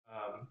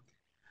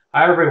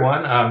Hi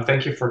everyone.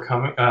 Thank you for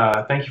coming.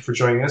 Thank you for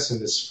joining us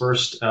in this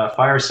first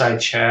fireside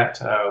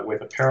chat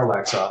with a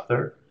Parallax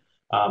author.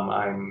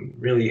 I'm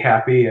really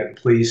happy and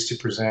pleased to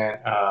present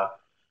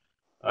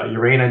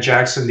Urena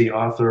Jackson, the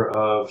author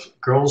of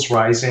Girls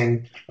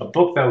Rising, a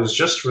book that was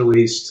just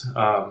released,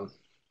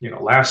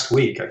 last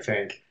week, I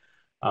think.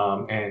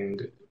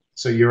 And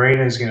so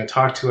Urena is going to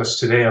talk to us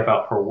today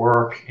about her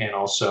work and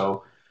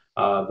also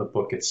the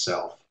book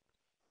itself.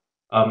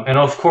 And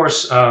of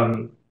course,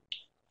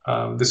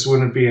 this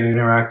wouldn't be an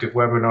interactive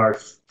webinar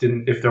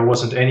if there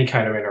wasn't any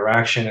kind of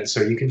interaction. And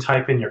so you can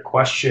type in your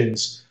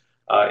questions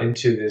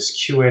into this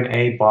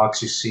Q&A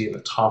box you see in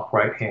the top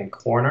right-hand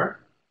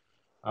corner,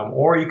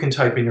 or you can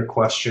type in your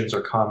questions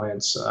or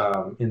comments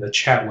in the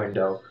chat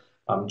window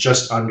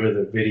just under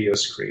the video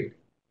screen.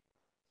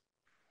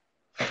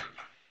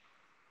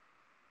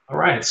 All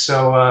right,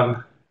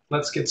 so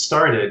let's get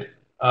started.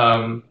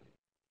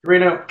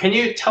 Reno, can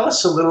you tell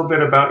us a little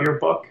bit about your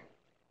book?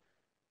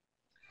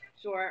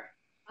 Sure.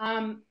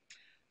 Um,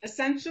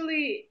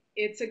 Essentially,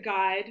 it's a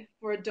guide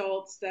for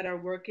adults that are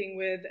working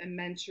with and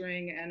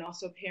mentoring and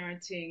also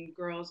parenting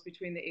girls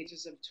between the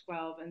ages of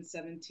 12 and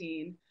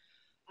 17.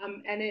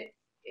 And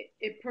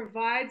it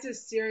provides a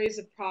series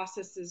of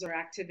processes or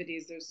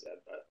activities. There's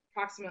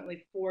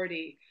approximately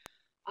 40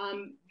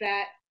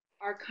 that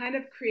are kind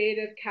of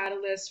creative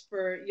catalysts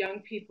for young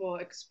people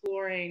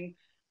exploring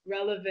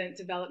relevant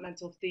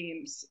developmental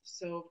themes.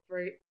 So,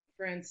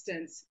 for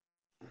instance,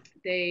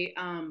 they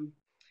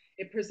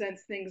it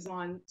presents things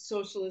on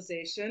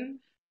socialization,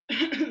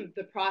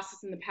 the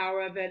process and the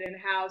power of it, and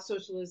how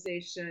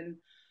socialization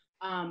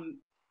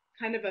um,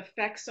 kind of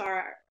affects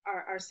our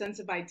sense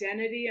of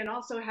identity and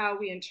also how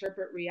we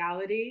interpret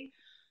reality.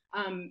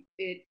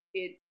 It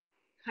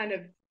kind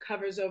of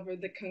covers over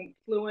the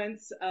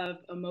confluence of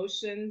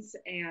emotions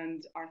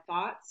and our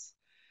thoughts,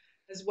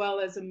 as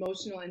well as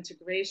emotional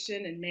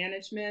integration and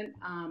management.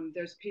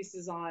 There's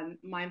pieces on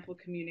mindful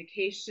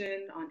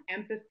communication, on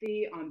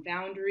empathy, on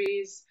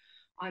boundaries,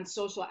 on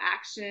social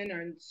action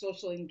or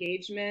social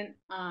engagement.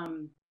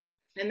 And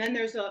then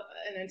there's an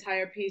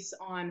entire piece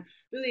on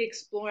really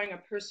exploring a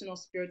personal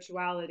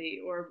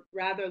spirituality, or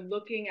rather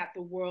looking at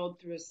the world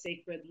through a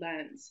sacred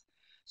lens.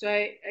 So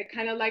I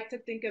kind of like to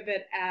think of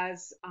it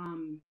as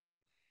an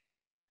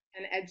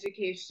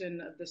education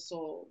of the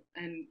soul.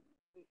 And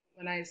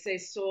when I say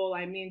soul,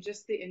 I mean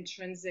just the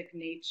intrinsic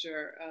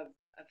nature of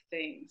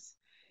things.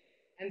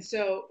 And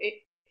so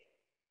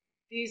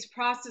these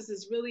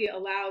processes really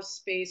allow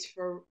space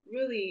for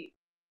really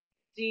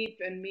deep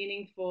and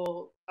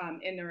meaningful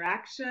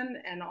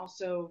interaction and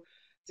also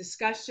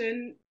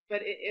discussion,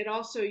 but it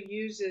also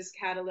uses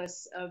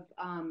catalysts of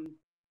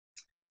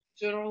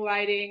journal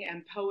writing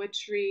and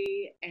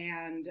poetry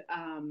and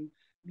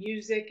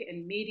music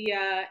and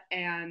media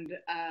and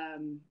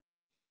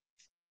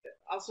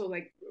also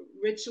like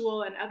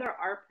ritual and other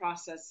art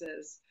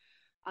processes,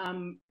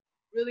 um,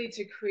 really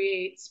to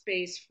create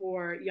space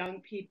for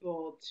young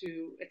people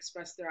to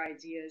express their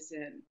ideas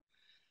in.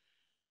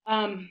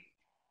 Um,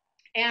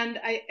 and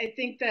I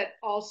think that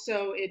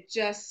also it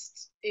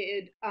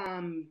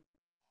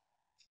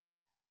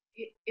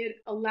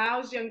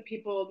allows young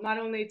people not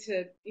only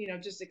to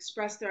just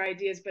express their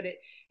ideas, but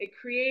it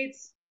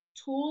creates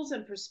tools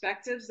and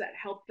perspectives that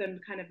help them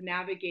kind of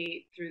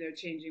navigate through their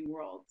changing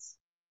worlds.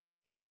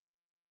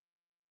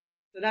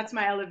 So that's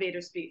my elevator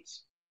speech.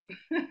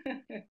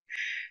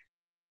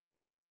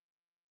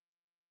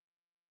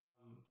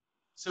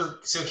 So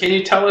can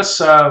you tell us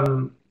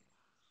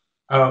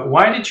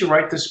why did you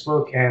write this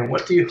book, and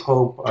what do you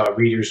hope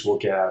readers will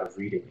get out of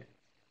reading it?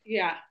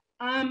 Yeah.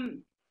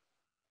 I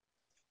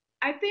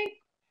think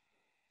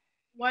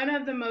one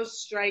of the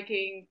most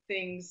striking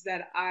things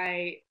that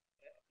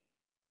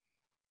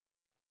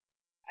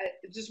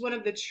just one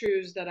of the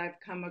truths that I've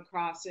come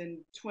across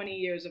in 20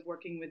 years of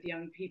working with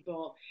young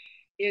people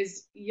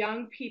is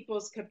young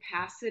people's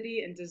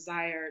capacity and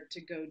desire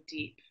to go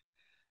deep.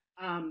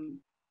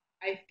 Um,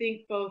 I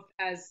think both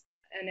as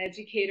an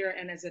educator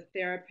and as a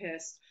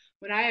therapist,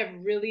 when I have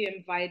really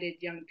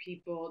invited young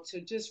people to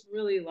just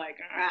really like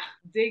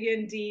dig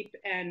in deep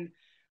and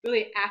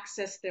really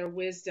access their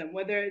wisdom,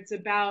 whether it's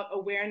about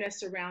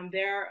awareness around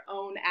their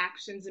own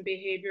actions and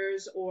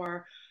behaviors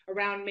or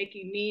around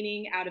making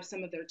meaning out of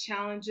some of their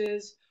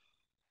challenges,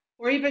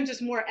 or even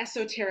just more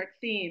esoteric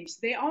themes,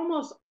 they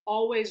almost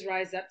always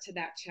rise up to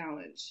that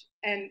challenge.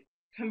 And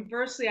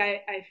conversely,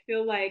 I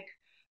feel like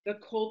the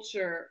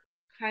culture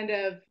kind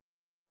of,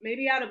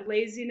 maybe out of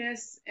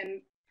laziness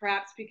and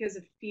perhaps because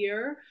of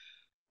fear,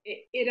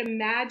 it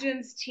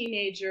imagines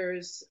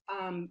teenagers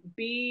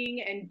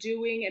being and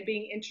doing and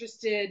being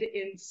interested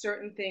in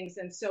certain things.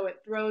 And so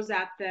it throws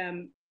at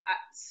them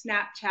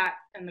Snapchat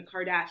and the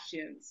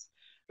Kardashians,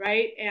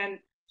 right? And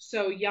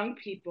so young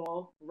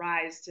people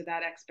rise to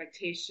that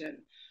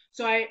expectation.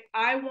 So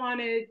I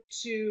wanted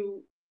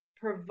to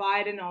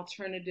provide an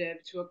alternative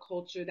to a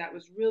culture that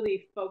was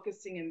really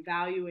focusing and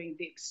valuing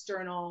the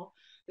external,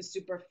 the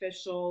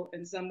superficial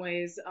in some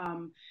ways,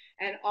 and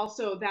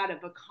also that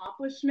of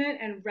accomplishment,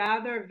 and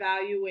rather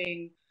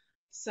valuing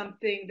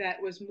something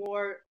that was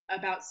more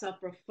about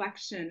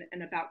self-reflection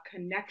and about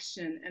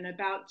connection and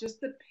about just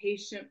the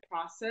patient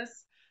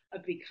process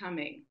of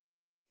becoming.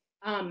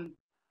 um,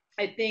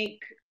 I think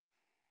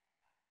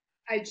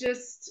I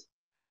just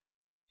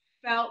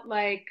felt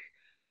like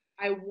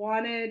I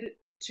wanted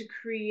to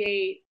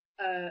create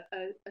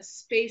a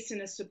space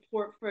and a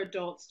support for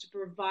adults to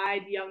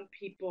provide young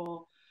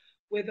people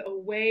with a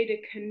way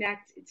to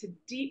connect to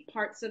deep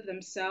parts of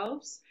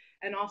themselves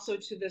and also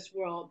to this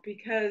world,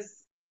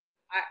 because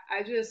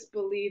I just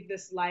believe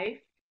this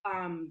life,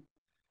 um,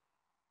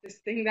 this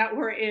thing that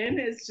we're in,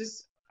 is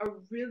just a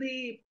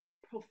really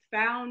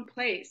profound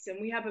place,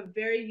 and we have a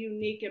very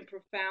unique and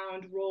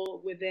profound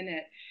role within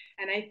it.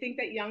 And I think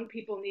that young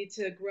people need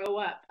to grow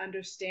up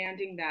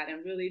understanding that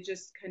and really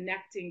just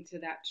connecting to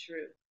that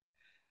truth.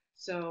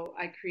 So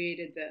I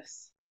created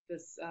this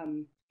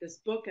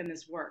book and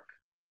this work.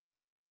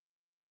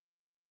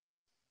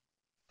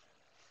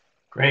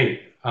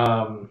 Great.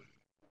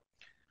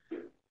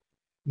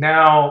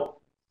 Now,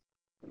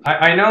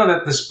 I know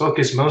that this book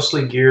is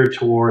mostly geared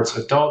towards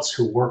adults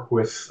who work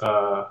with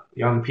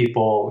young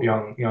people,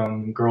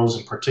 young girls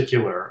in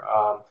particular.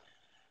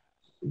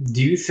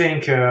 Do you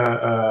think an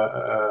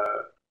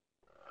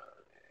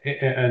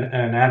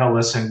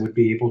adolescent would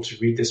be able to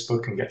read this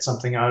book and get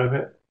something out of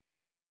it?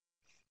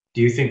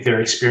 Do you think their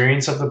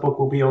experience of the book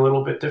will be a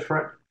little bit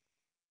different?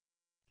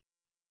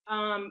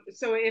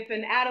 So if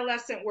an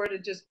adolescent were to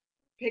just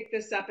pick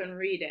this up and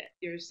read it,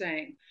 you're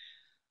saying?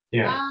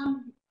 Yeah.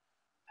 Um,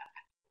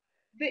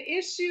 the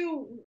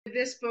issue with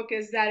this book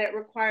is that it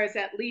requires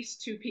at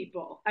least two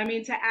people. I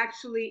mean, to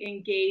actually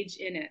engage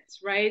in it,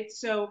 right?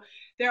 So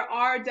there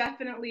are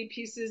definitely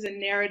pieces and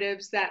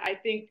narratives that I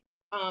think,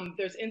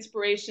 there's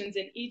inspirations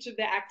in each of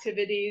the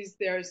activities.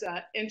 There's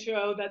an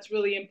intro that's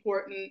really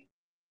important.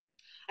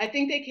 I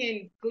think they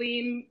can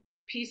glean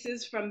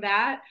pieces from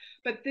that,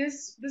 but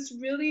this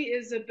really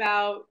is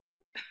about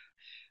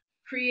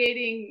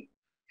creating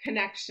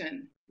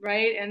connection,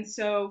 right? And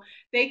so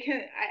they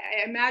can,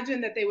 I imagine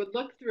that they would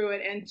look through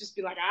it and just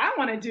be like, I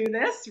want to do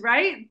this,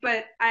 right?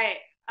 But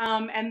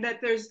and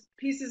that there's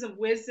pieces of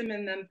wisdom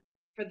in them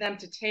for them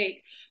to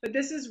take. But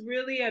this is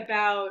really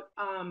about,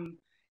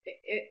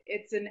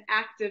 it's an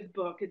active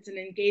book, it's an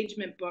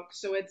engagement book.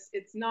 So it's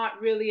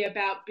not really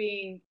about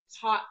being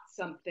taught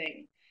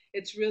something,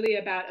 it's really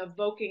about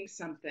evoking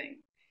something,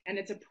 and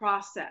it's a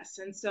process.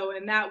 And so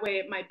in that way,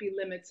 it might be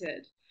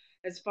limited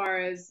as far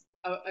as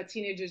a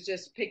teenager's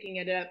just picking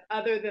it up,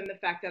 other than the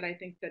fact that I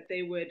think that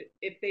they would,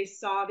 if they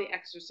saw the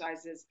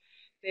exercises,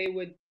 they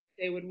would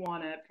they would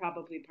want to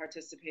probably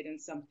participate in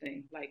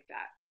something like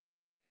that.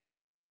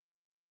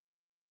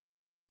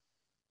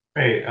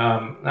 Great.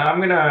 Now I'm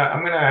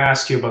gonna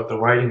ask you about the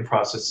writing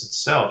process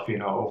itself.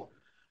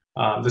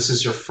 This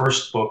is your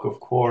first book, of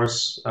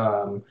course,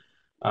 and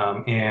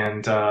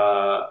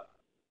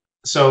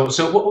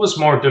so what was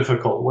more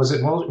difficult? Was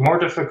it more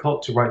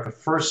difficult to write the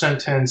first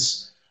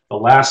sentence, the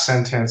last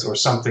sentence, or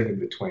something in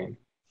between?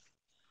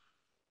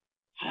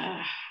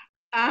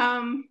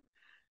 um,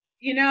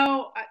 you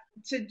know,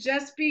 to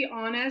just be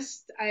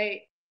honest,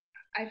 I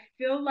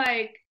feel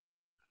like,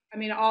 I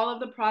mean, all of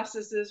the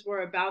processes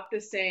were about the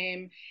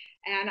same.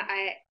 And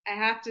I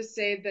have to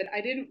say that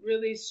I didn't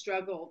really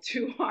struggle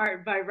too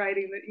hard by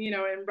writing in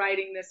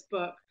writing this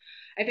book.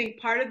 I think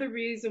part of the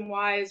reason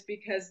why is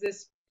because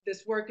this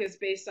work is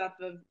based off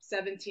of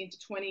 17 to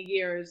 20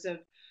 years of,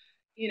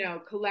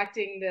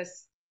 collecting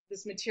this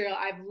material.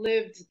 I've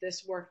lived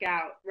this work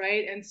out,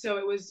 right? And so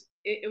it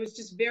was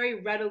just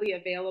very readily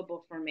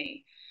available for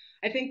me.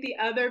 I think the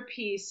other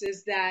piece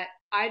is that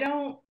I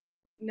don't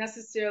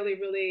necessarily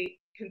really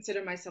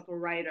consider myself a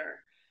writer.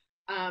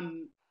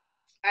 Um,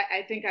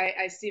 I think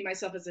I see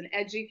myself as an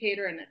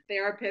educator and a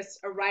therapist,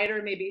 a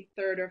writer, maybe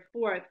third or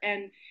fourth.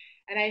 And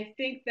I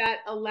think that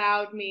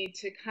allowed me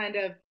to kind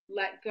of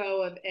let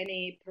go of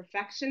any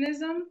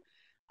perfectionism,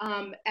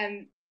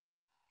 and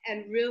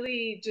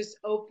really just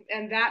open.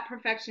 And that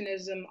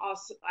perfectionism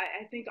also,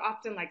 I think,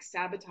 often like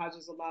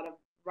sabotages a lot of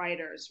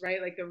writers,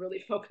 right? Like they're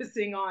really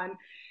focusing on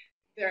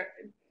their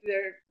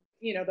their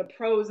the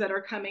pros that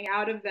are coming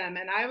out of them.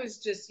 And I was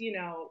just,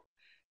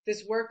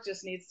 this work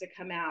just needs to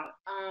come out.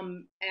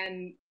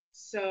 And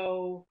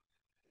so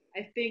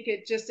I think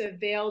it just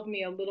availed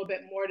me a little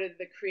bit more to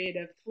the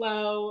creative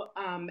flow,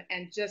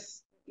 and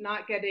just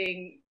not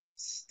getting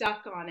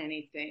stuck on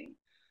anything.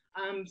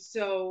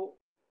 So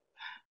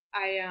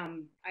I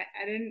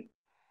didn't,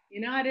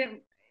 I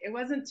didn't, it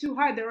wasn't too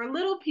hard. There were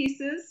little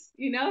pieces,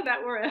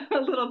 that were a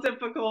little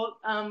difficult,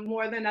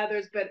 more than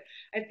others. But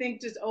I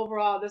think just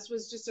overall, this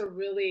was just a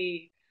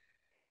really,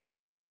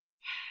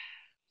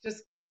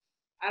 just,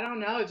 I don't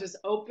know, just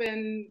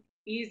open,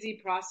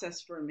 easy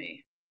process for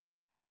me.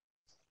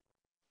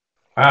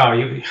 Wow,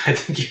 I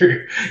think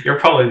you're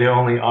probably the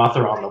only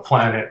author on the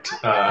planet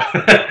I'm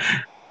going to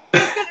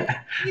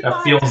keep that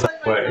on feels telling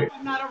that myself way.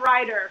 I'm not a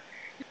writer.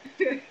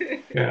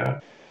 Yeah.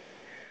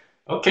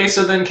 Okay,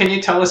 so then can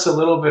you tell us a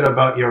little bit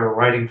about your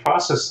writing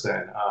process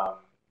then?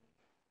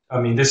 I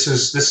mean, this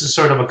is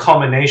sort of a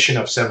culmination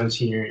of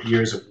 17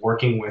 years of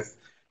working with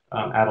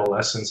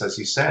adolescence, as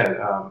you said.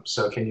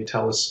 So can you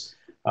tell us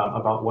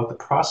about what the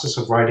process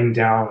of writing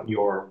down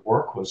your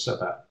work was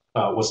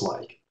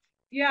like?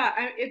 Yeah,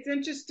 it's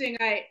interesting.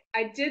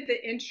 I did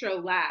the intro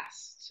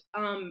last,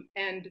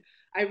 and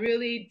I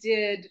really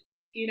did.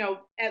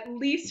 At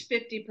least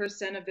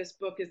 50% of this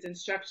book is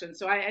instruction.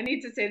 So I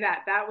need to say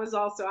that that was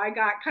also I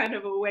got kind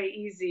of away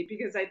easy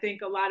because I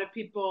think a lot of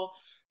people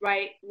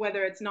write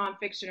whether it's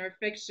nonfiction or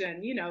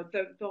fiction.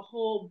 The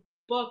whole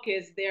book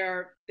is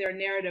their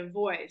narrative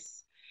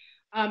voice.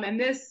 And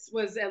this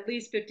was at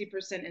least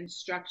 50%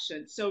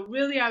 instruction. So,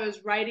 really, I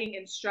was writing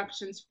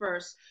instructions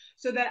first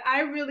so that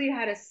I really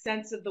had a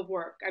sense of the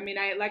work. I mean,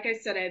 like I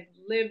said, I've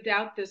lived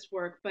out this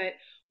work, but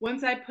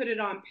once I put it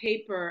on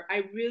paper,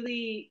 I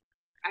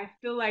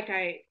feel like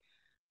I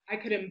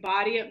could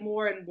embody it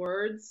more in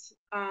words.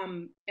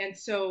 And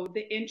so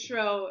the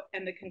intro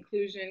and the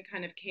conclusion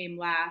kind of came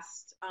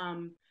last.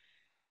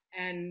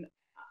 And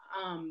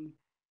um,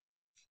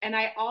 and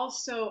I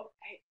also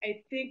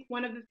I think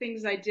one of the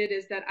things I did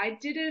is that I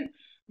didn't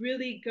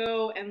really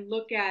go and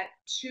look at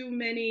too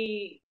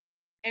many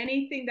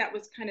anything that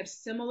was kind of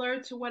similar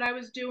to what I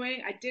was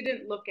doing. I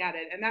didn't look at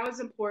it, and that was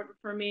important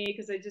for me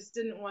because I just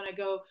didn't want to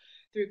go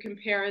through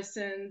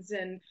comparisons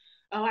and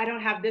oh, I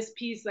don't have this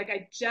piece. Like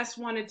I just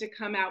wanted to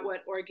come out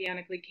what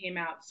organically came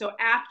out. So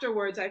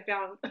afterwards I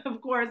found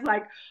of course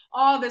like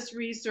all this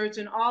research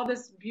and all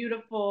this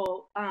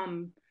beautiful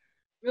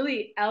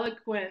really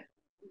eloquent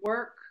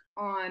work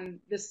on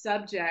the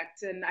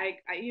subject. And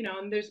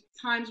and there's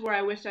times where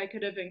I wish I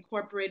could have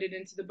incorporated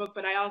into the book,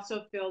 but I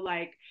also feel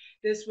like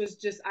this was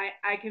just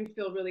I can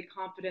feel really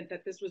confident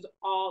that this was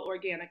all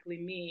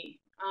organically me.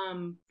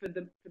 For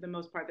the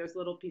most part, there's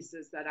little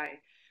pieces that I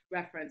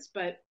reference,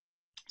 but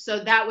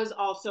so that was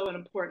also an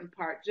important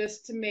part,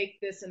 just to make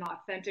this an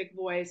authentic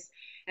voice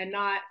and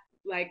not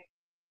like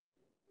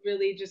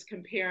really just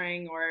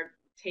comparing or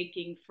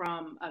taking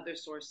from other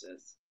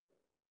sources.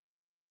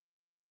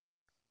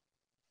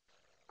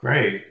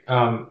 Great.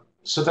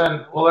 So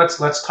then, well,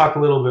 let's talk a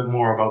little bit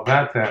more about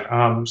that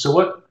then. So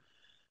what,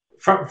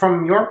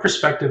 from your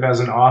perspective as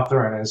an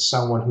author and as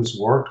someone who's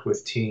worked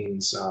with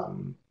teens,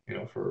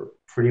 for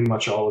pretty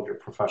much all of your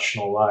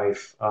professional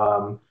life,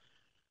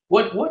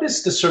 what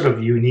is the sort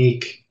of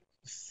unique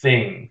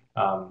thing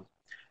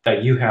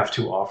that you have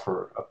to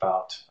offer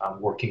about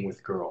working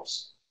with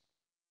girls?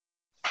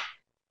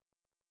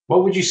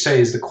 What would you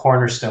say is the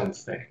cornerstone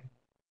thing?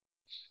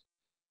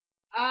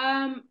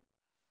 Um,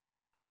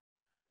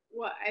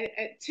 well,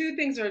 two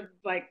things are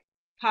like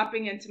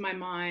popping into my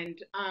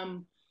mind.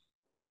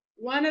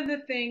 One of the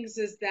things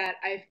is that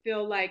I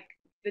feel like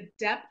the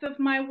depth of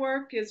my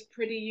work is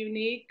pretty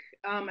unique.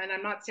 And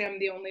I'm not saying I'm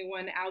the only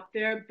one out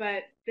there,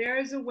 but there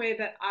is a way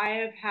that I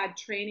have had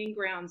training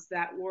grounds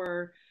that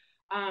were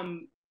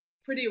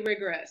pretty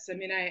rigorous. I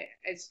mean, I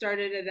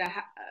started at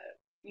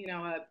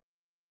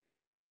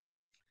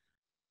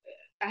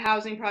a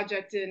housing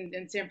project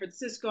in San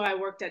Francisco. I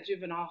worked at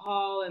juvenile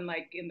hall and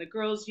like in the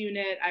girls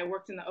unit. I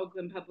worked in the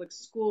Oakland public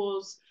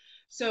schools.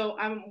 So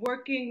I'm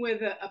working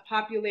with a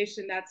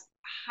population that's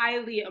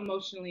highly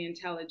emotionally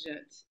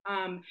intelligent.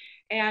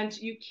 And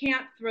you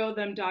can't throw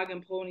them dog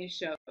and pony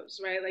shows,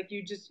 right? Like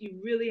you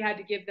really had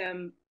to give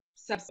them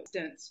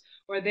substance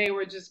or they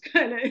were just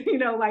gonna,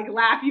 like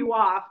laugh you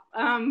off.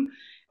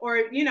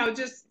 Or,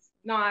 just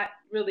not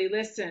really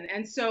listen.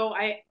 And so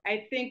I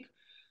think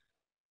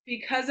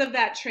because of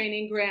that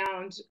training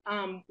ground,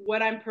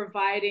 what I'm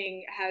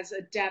providing has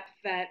a depth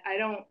that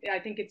I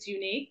think it's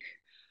unique.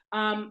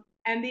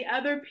 And the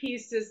other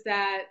piece is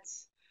that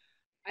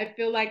I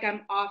feel like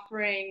I'm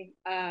offering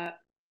a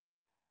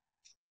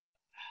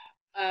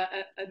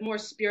more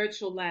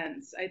spiritual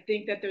lens. I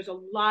think that there's a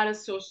lot of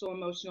social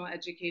emotional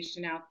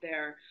education out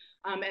there,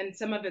 and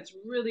some of it's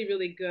really,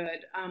 really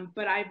good.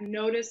 But I've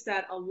noticed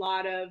that a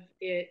lot of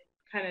it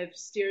kind of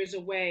steers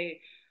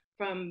away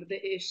from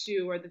the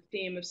issue or the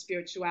theme of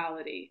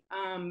spirituality.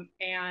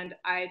 And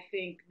I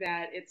think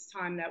that it's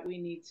time that we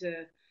need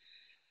to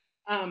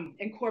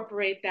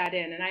incorporate that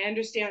in. And I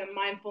understand that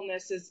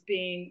mindfulness is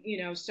being,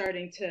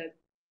 starting to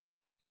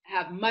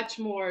have much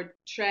more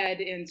tread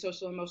in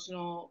social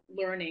emotional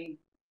learning.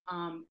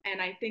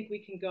 And I think we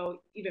can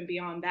go even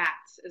beyond that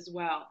as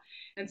well.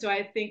 And so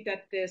I think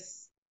that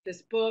this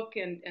book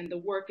and the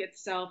work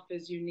itself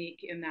is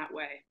unique in that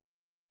way.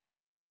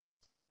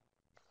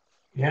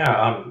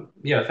 Yeah,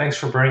 yeah. Thanks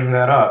for bringing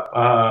that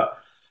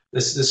up.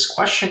 This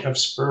question of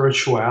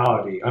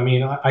spirituality. I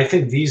mean, I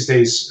think these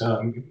days,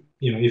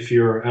 if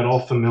you're at all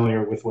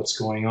familiar with what's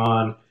going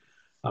on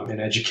in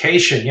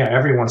education, yeah,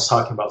 everyone's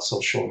talking about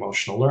social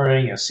emotional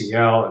learning,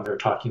 SEL, and they're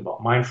talking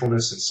about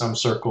mindfulness in some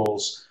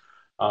circles,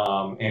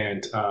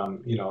 and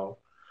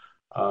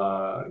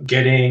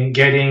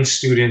getting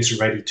students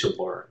ready to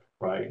learn,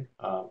 right?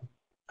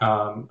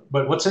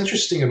 But what's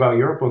interesting about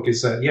your book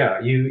is that,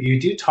 yeah, you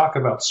do talk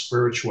about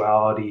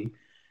spirituality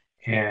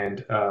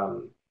and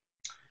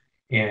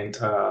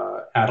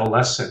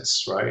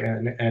adolescence, right?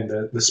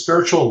 And the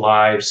spiritual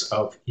lives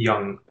of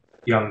young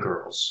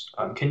girls.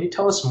 Can you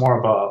tell us more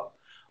about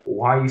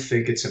why you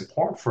think it's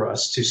important for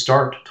us to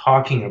start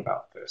talking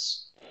about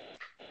this.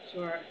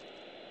 Sure.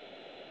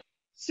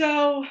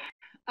 So,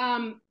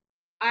 um,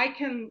 I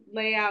can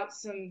lay out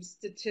some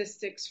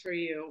statistics for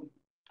you.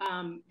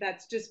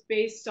 That's just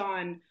based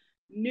on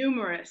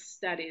numerous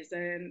studies,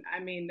 and I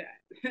mean,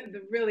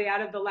 really,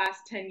 out of the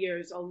last 10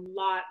 years, a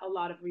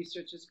lot of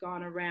research has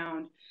gone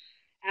around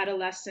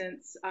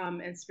adolescence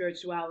and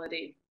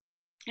spirituality.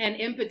 And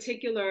in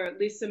particular,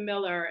 Lisa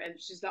Miller,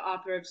 and she's the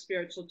author of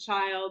Spiritual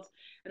Child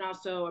and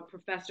also a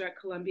professor at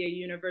Columbia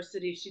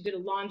University. She did a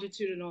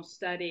longitudinal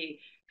study,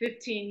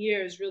 15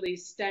 years, really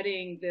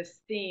studying this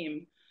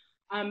theme.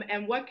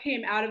 And what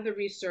came out of the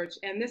research,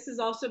 and this has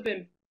also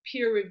been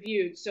peer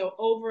reviewed, so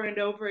over and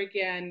over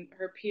again,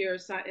 her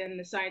peers in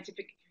the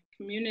scientific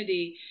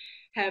community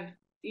have,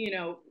 you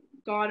know,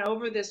 gone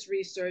over this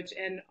research,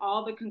 and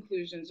all the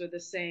conclusions are the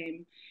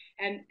same.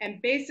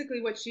 And basically,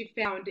 what she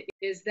found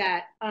is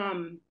that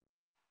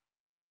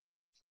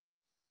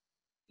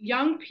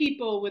young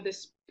people with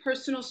this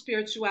personal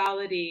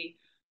spirituality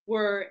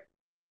were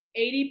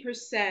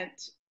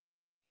 80%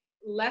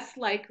 less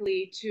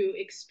likely to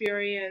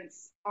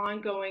experience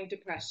ongoing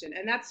depression.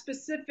 And that's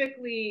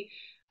specifically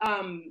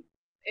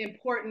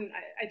important,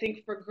 I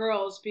think, for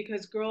girls,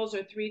 because girls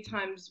are 3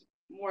 times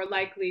more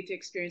likely to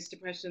experience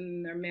depression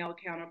than their male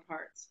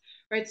counterparts,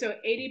 right? So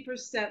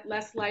 80%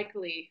 less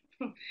likely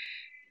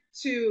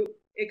to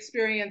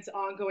experience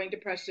ongoing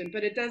depression.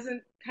 But it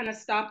doesn't kind of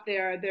stop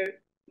there.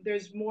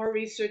 There's more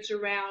research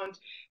around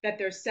that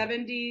they're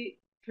 70%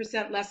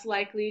 less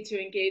likely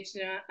to engage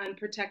in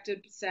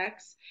unprotected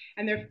sex,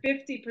 and they're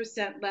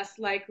 50% less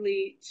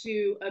likely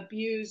to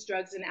abuse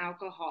drugs and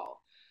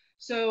alcohol.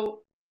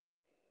 So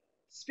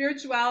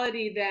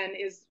spirituality then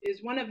is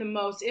one of the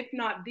most, if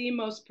not the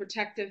most,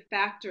 protective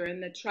factor in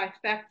the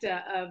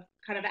trifecta of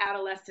kind of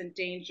adolescent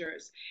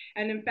dangers.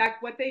 And in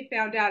fact, what they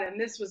found out, and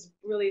this was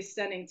really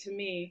stunning to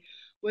me,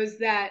 was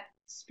that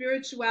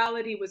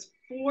spirituality was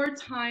 4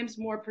 times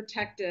more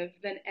protective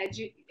than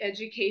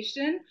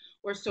education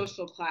or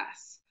social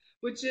class,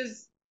 which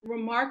is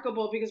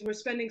remarkable because we're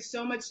spending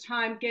so much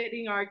time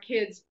getting our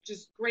kids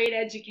just great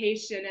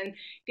education and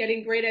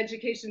getting great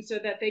education so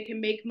that they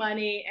can make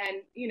money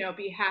and, you know,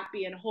 be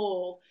happy and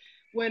whole,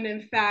 when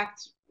in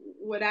fact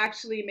what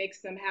actually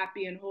makes them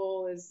happy and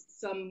whole is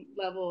some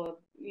level of,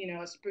 you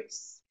know,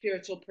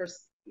 spiritual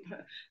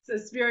so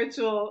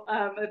spiritual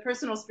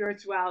personal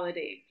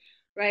spirituality,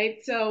 right?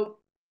 So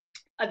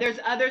there's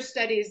other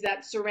studies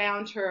that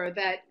surround her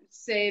that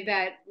say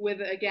that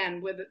with,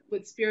 again,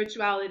 with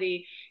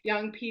spirituality,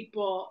 young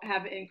people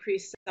have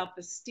increased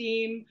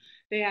self-esteem,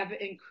 they have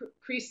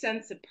increased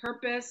sense of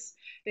purpose,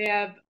 they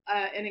have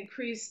an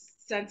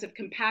increased sense of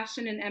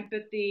compassion and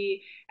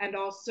empathy, and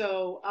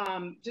also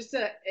just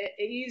a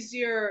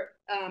easier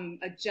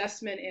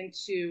adjustment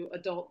into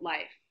adult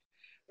life,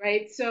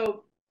 right?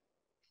 So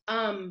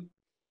um,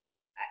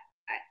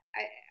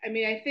 I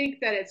mean, I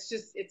think that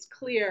it's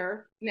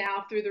clear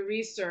now through the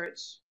research,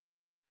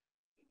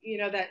 you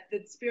know, that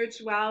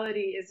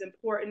spirituality is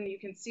important. You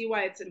can see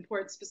why it's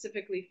important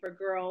specifically for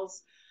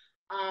girls.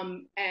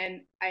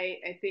 And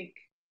I think,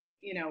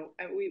 you know,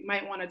 we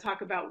might want to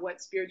talk about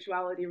what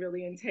spirituality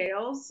really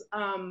entails.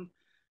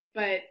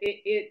 But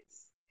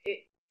it's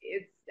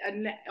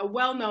a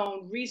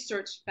well-known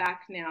research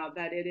fact now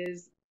that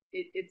it's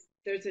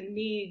there's a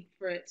need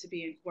for it to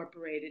be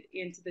incorporated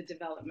into the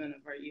development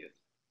of our youth.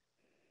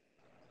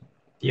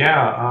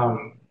 Yeah,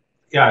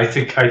 yeah. I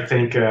think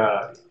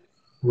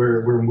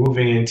we're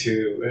moving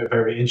into a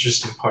very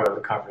interesting part of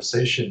the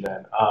conversation.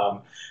 Then,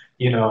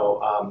 you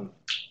know,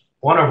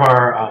 one of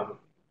our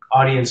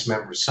audience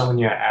members,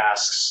 Sonia,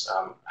 asks,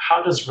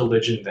 how does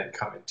religion then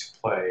come into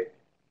play?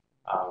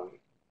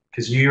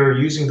 Because you're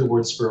using the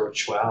word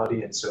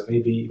spirituality, and so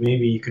maybe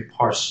you could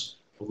parse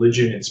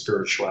religion and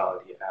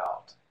spirituality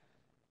out.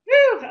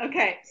 Whew,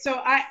 okay,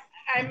 so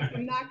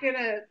I'm not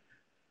gonna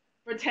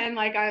pretend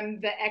like I'm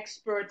the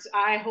expert.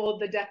 I hold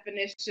the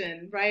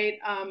definition, right?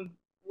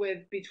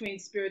 With between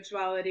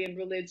spirituality and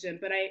religion,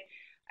 but I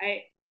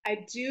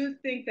I do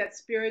think that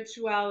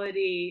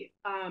spirituality,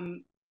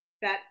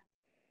 that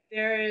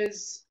there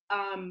is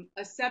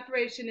a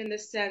separation in the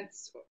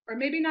sense, or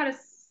maybe not a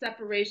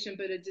separation,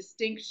 but a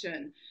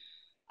distinction.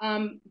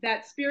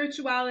 That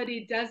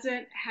spirituality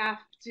doesn't have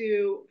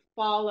to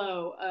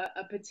follow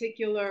a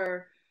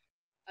particular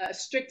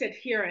strict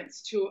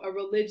adherence to a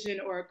religion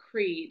or a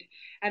creed.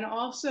 And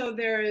also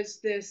there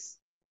is this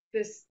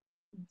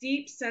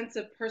deep sense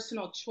of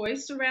personal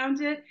choice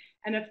around it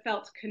and a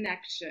felt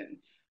connection,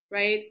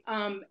 right?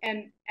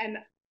 And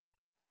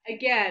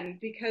again,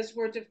 because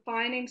we're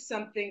defining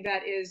something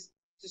that is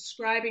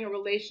describing a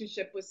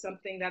relationship with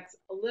something that's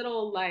a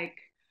little like,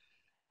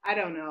 I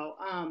don't know,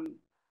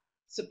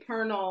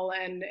 supernal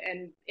and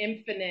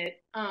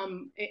infinite.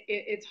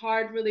 It's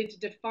hard really to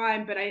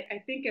define, but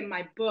I think in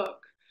my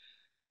book,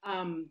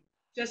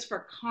 just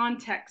for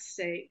context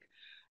sake,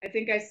 I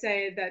think I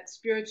say that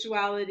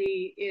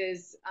spirituality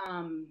is,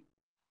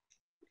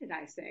 what did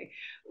I say?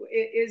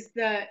 Is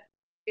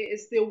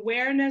the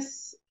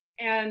awareness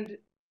and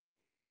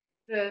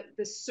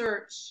the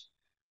search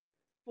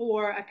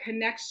for a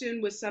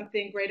connection with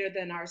something greater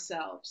than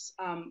ourselves,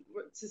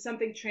 to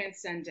something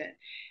transcendent.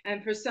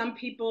 And for some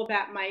people,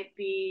 that might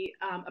be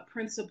a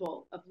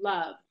principle of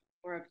love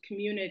or of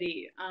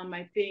community.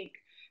 I think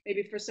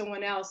maybe for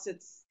someone else,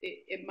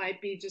 it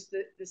might be just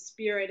the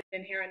spirit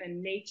inherent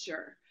in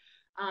nature.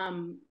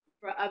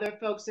 For other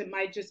folks, it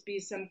might just be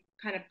some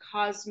kind of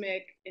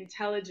cosmic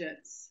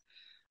intelligence.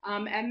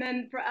 And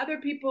then for other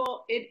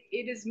people, it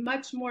is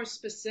much more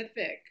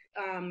specific.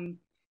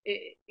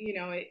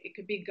 It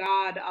could be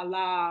God,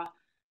 Allah,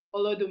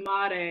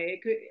 Olodumare.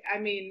 It could, I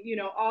mean,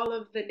 all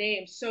of the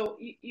names. So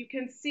you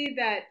can see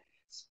that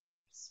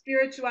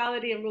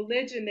spirituality and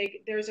religion,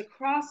 there's a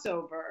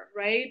crossover,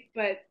 right?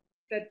 But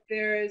that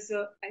there is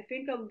I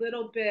think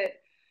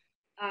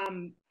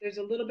there's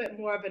a little bit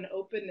more of an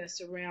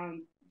openness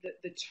around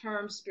the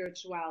term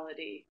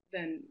spirituality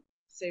than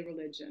say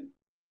religion.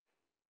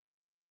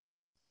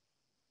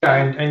 Yeah,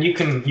 and you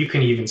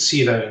can even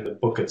see that in the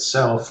book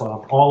itself.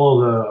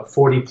 All of the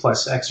 40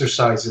 plus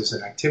exercises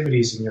and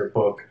activities in your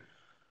book,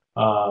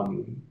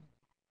 um,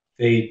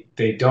 they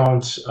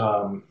don't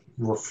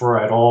refer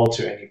at all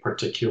to any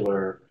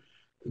particular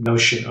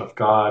notion of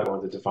God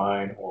or the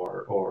divine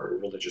or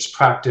religious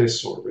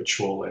practice or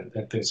ritual and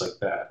things like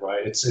that,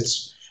 right?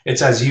 It's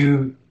as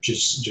you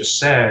just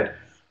said,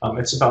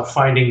 it's about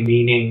finding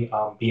meaning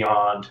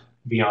beyond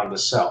the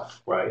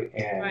self, right?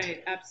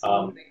 Right,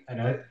 absolutely.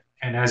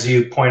 And as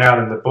you point out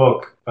in the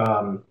book,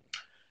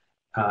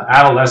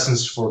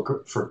 adolescence for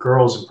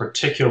girls in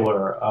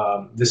particular,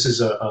 this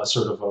is a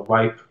sort of a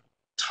ripe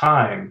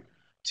time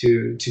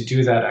to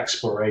do that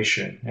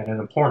exploration and an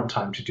important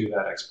time to do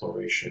that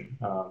exploration,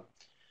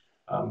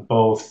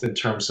 both in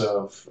terms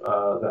of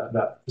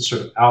that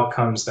sort of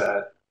outcomes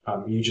that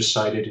you just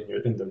cited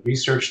in the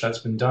research that's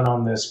been done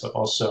on this, but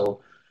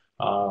also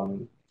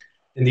um,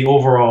 in the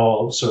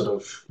overall sort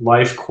of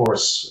life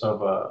course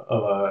of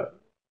a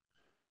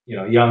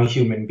young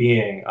human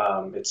being.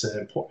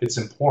 It's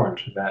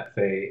important that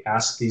they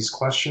ask these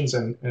questions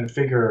and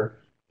figure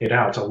it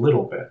out a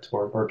little bit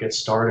or get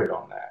started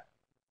on that.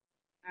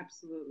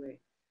 Absolutely.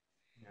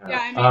 Yeah, Yeah.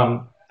 I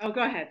mean, oh,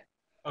 go ahead.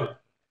 Oh,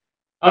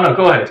 oh no,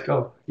 go ahead.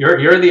 Go.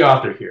 You're the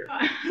author here.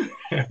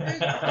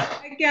 there's,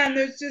 Again,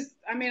 there's just,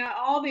 I mean,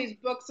 all these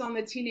books on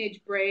the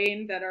teenage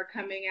brain that are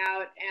coming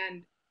out,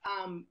 and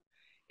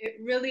it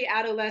really,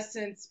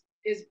 adolescence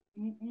is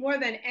more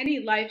than any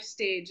life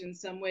stage in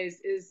some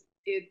ways, it's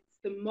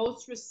the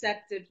most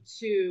receptive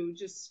to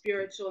just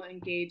spiritual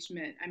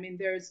engagement. I mean,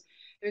 there's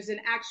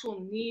an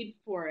actual need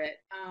for it.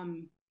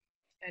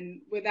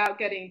 And without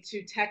getting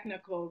too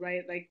technical,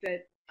 right? Like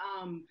that,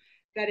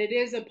 that it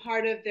is a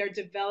part of their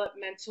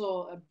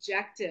developmental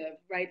objective,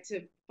 right?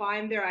 To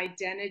find their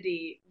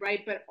identity,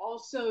 right? But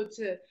also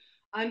to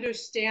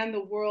understand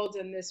the world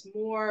in this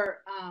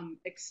more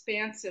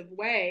expansive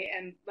way.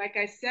 And like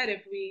I said,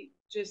 if we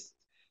just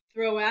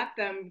throw at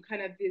them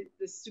kind of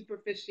the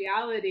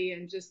superficiality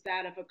and just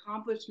that of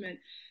accomplishment,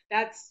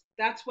 that's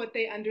what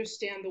they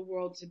understand the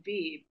world to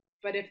be.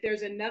 But if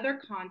there's another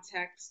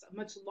context, a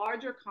much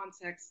larger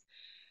context,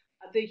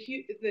 the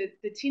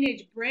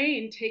teenage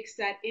brain takes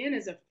that in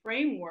as a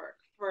framework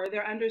for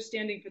their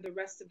understanding for the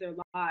rest of their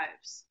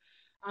lives.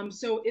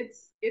 So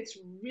it's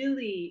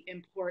really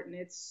important.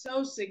 It's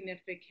so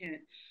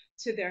significant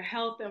to their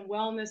health and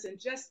wellness and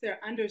just their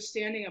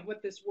understanding of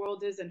what this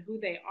world is and who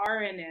they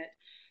are in it,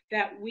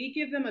 that we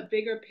give them a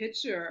bigger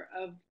picture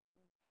of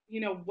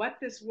what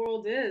this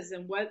world is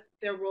and what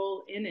their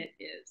role in it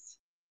is.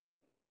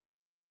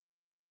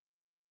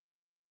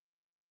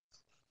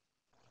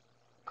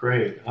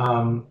 Great.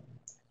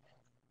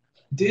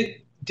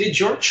 Did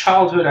your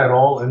childhood at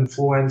all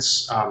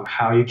influence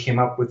how you came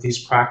up with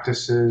these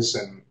practices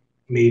and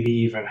maybe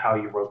even how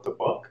you wrote the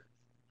book?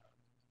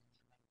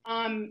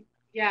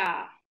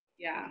 Yeah,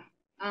 yeah.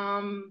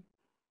 Um,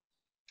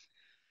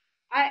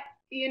 I,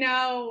 you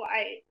know,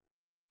 I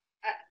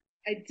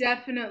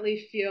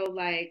definitely feel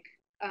like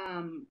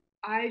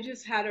I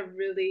just had a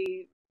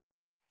really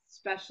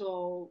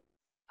special,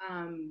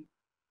 um,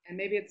 and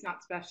maybe it's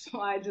not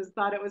special. I just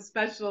thought it was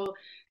special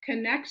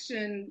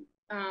connection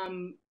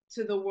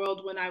to the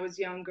world when I was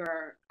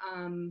younger.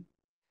 I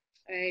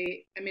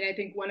mean, I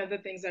think one of the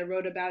things I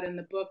wrote about in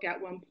the book at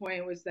one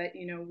point was that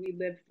we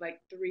lived like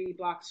 3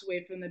 blocks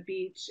away from the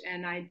beach,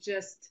 and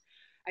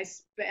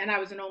and I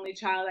was an only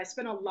child. I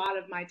spent a lot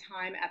of my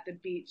time at the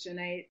beach, and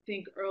I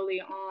think early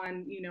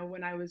on,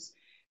 when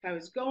if I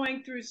was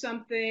going through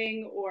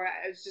something or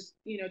I was just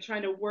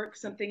trying to work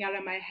something out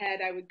of my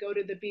head, I would go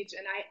to the beach,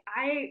 and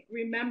I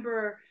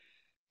remember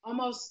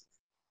almost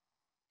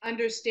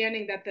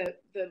understanding that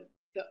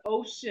the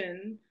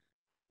ocean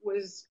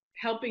was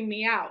helping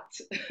me out.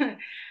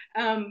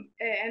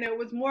 And it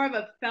was more of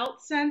a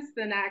felt sense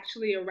than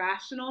actually a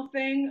rational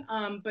thing,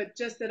 but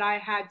just that I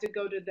had to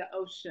go to the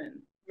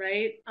ocean,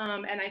 right?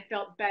 And I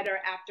felt better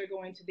after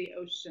going to the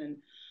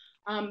ocean.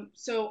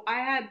 So I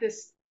had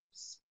this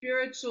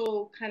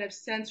spiritual kind of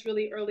sense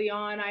really early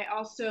on.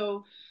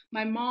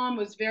 My mom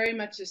was very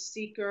much a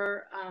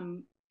seeker.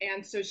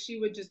 And so she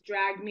would just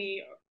drag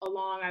me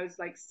along. I was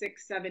like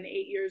 6, 7,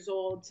 8 years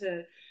old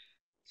to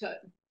to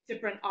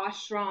different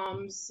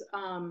ashrams,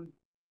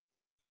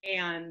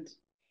 and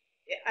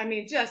I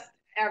mean, just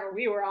ever,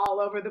 we were all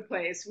over the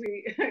place.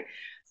 We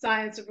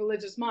Science of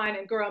Religious Mind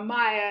and Guru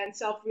Maya and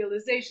Self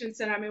Realization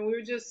Center. I mean, we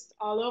were just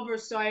all over.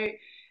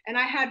 I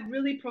had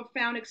really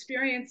profound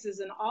experiences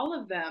in all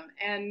of them,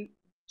 and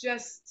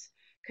just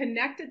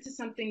connected to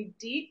something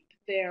deep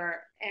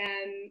there.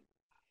 And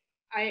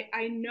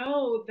I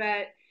know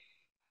that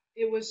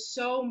it was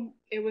so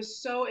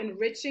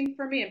enriching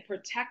for me and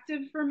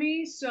protective for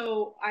me.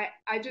 So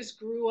I just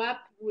grew up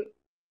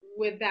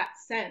with that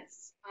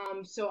sense.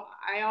 So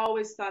I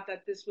always thought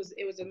that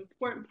it was an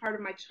important part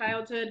of my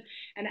childhood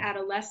and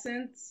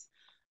adolescence.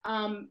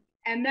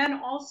 And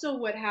then also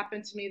what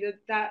happened to me,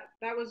 that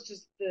was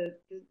just the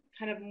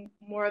kind of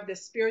more of the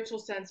spiritual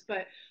sense.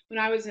 But when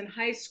I was in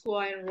high school,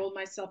 I enrolled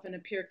myself in a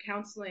peer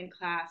counseling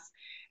class,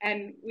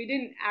 and we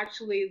didn't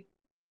actually,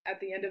 at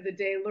the end of the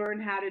day,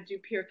 learn how to do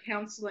peer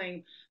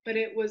counseling, but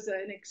it was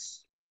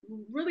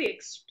really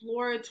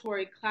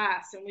exploratory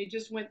class, and we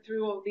just went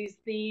through all these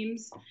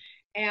themes,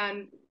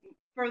 and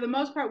for the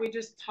most part we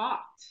just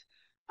talked.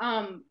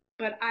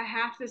 But I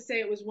have to say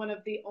it was one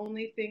of the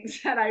only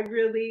things that I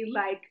really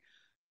like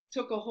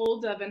took a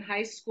hold of in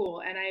high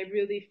school, and I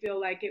really feel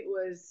like it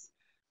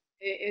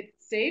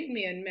saved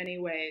me in many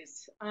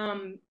ways.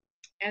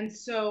 And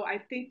so I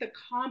think the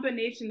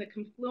combination, the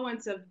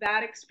confluence of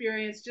that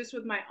experience, just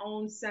with my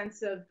own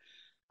sense of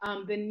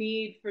the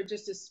need for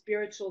just a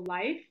spiritual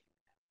life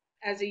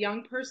as a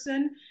young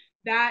person,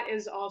 that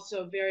is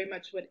also very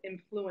much what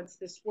influenced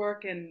this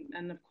work,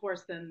 and of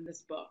course then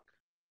this book.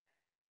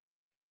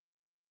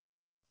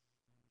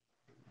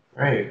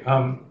 Right.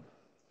 I'm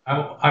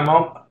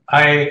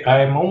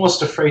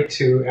almost afraid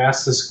to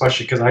ask this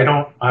question because I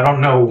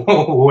don't know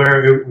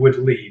where it would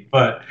lead.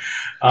 But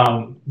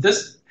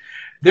this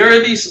there are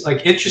these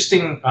like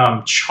interesting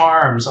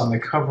charms on the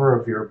cover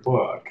of your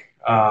book,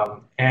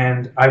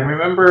 and I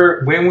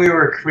remember when we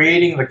were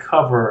creating the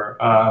cover,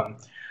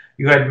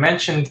 you had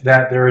mentioned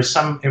that there is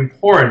some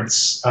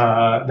importance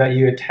that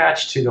you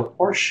attach to the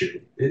horseshoe.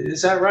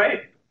 Is that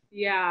right?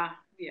 Yeah,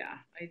 yeah,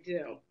 I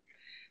do.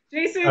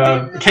 Jason, do you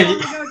really Can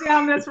want to go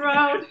down this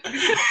road?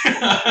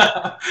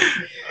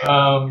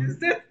 you? Is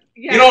this,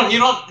 You yeah, don't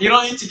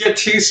need to get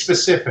too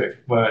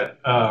specific, but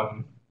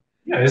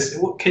yeah,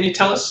 can you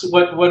tell us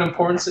what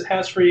importance it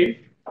has for you?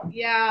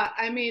 yeah.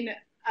 I mean,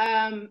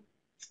 um,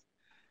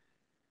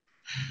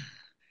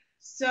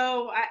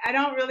 so I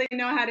don't really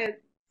know how to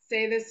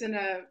say this in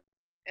a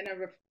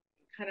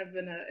kind of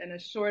in a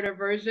shorter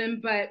version,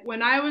 but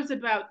when I was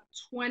about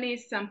 20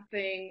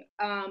 something,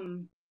 I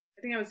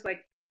think I was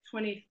like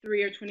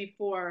 23 or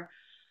 24,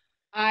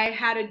 I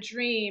had a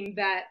dream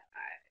that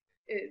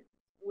it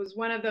was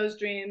one of those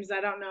dreams. I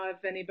don't know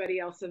if anybody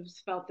else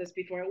has felt this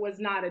before. It was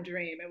not a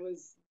dream. It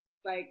was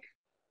like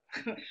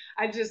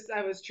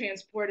I was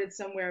transported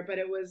somewhere, but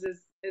it was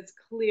as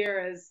clear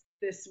as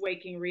this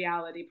waking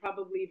reality,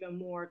 probably even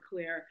more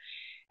clear.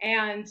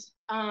 And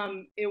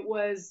it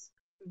was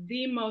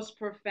the most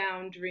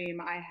profound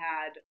dream I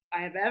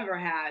have ever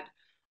had.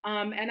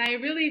 And I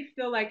really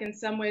feel like in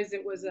some ways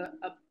it was a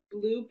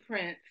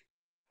blueprint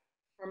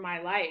for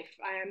my life.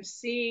 I am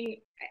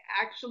seeing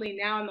actually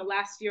now in the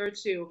last year or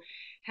two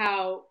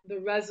how the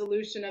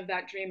resolution of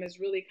that dream is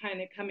really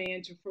kind of coming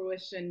into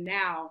fruition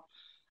now.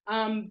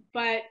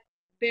 But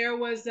there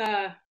was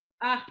a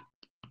ah,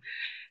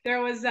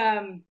 there was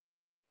a,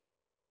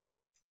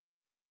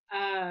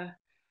 a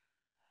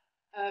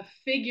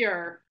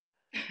figure.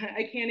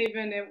 I can't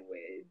even.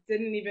 It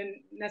didn't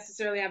even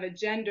necessarily have a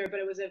gender, but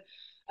it was a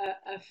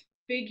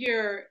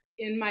figure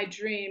in my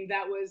dream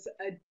that was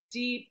a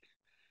deep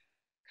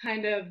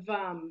kind of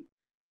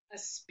a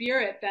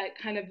spirit that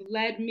kind of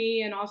led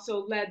me and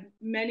also led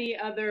many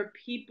other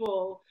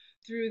people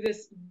through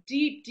this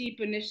deep, deep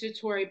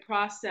initiatory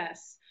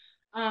process.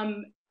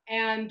 Um,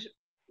 and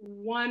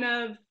one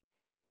of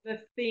the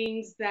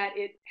things that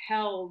it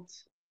held,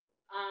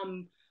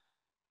 um,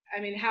 I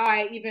mean, how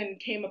I even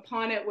came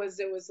upon it was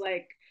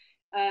like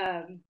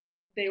um,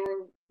 they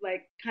were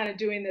like kind of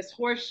doing this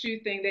horseshoe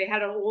thing. They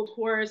had an old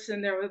horse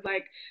and they were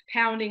like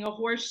pounding a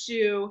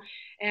horseshoe,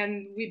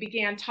 and we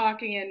began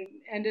talking and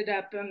ended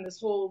up on this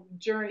whole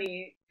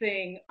journey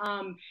thing.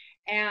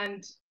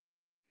 And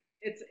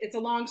it's a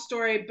long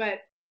story,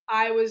 but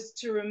I was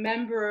to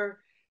remember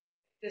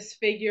this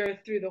figure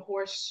through the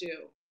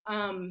horseshoe.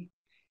 Um,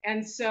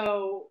 and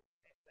so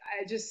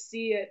I just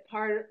see it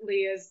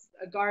partly as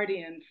a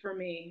guardian for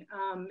me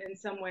in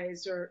some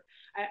ways, or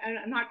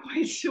I'm not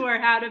quite sure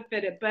how to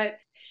fit it, but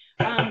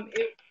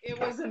it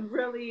was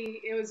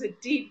it was a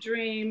deep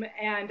dream,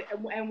 and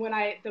when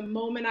the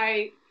moment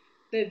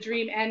the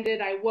dream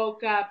ended, I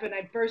woke up and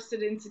I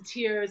bursted into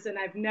tears, and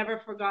I've never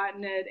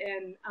forgotten it,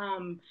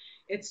 and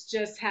it's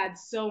just had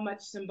so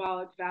much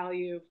symbolic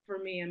value for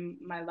me in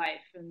my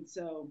life, and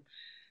so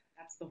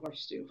that's the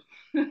horseshoe.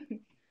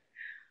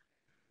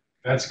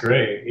 That's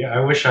great. Yeah,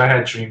 I wish I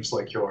had dreams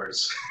like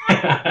yours.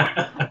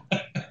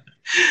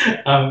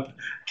 um,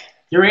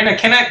 Urena,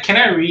 can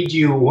I read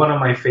you one of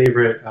my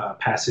favorite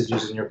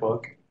passages in your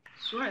book?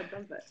 Sure, it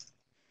does it.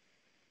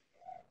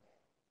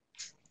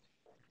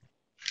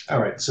 All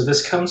right, so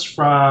this comes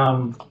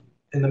from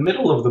in the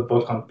middle of the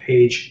book on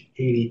page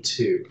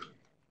 82.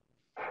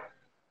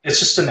 It's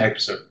just an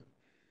excerpt.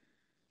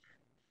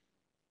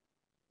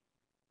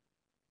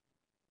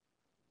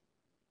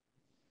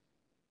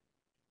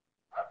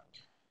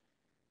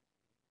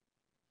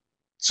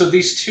 So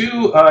these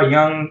two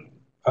young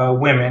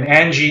women,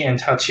 Angie and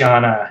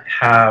Tatiana,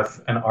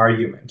 have an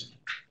argument.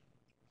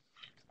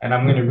 And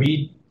I'm going to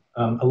read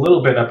a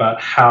little bit about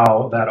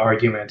how that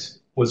argument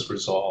was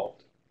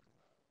resolved.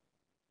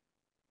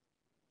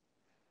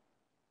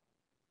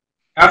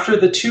 After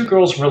the two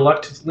girls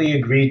reluctantly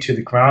agreed to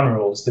the ground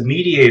rules, the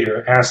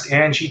mediator asked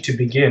Angie to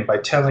begin by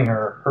telling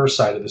her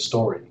side of the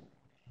story.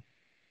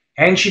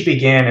 Angie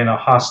began in a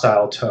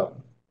hostile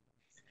tone.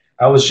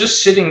 I was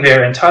just sitting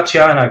there and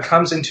Tatiana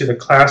comes into the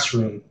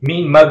classroom,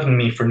 mean mugging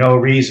me for no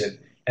reason,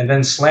 and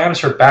then slams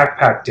her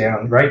backpack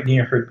down right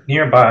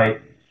nearby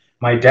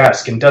my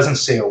desk and doesn't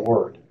say a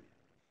word.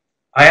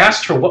 I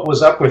asked her what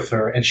was up with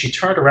her, and she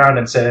turned around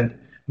and said,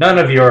 "None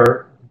of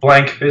your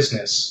blank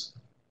business."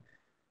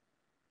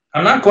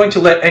 I'm not going to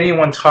let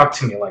anyone talk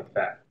to me like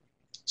that.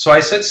 So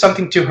I said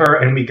something to her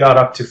and we got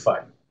up to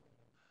fight.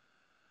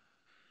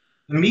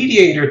 The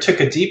mediator took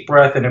a deep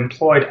breath and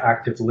employed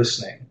active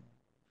listening.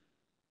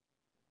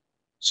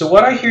 So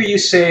what I hear you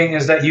saying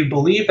is that you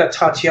believe that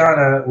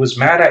Tatiana was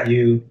mad at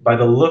you by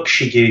the look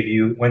she gave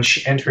you when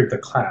she entered the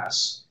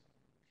class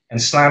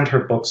and slammed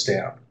her books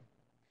down.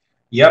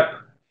 Yep,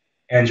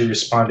 Angie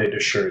responded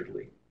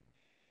assuredly.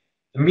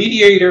 The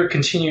mediator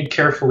continued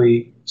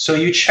carefully, so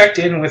you checked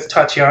in with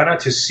Tatiana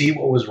to see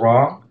what was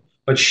wrong,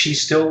 but she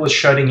still was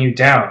shutting you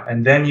down,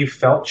 and then you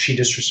felt she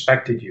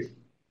disrespected you.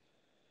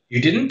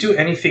 You didn't do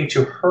anything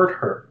to hurt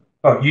her.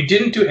 Oh, you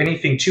didn't do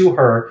anything to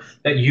her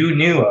that you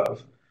knew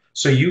of,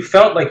 so you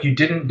felt like you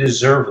didn't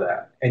deserve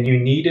that, and you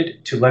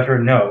needed to let her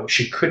know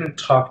she couldn't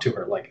talk to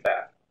her like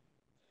that.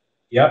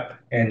 Yep,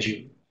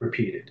 Angie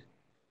repeated.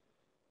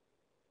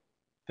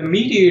 The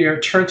mediator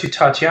turned to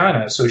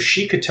Tatiana so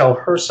she could tell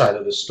her side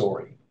of the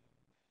story.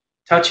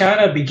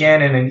 Tatiana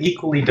began in an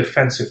equally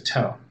defensive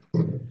tone.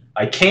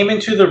 I came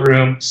into the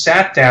room,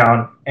 sat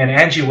down, and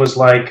Angie was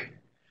like,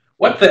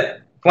 "What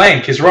the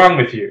blank is wrong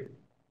with you?"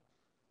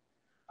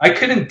 I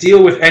couldn't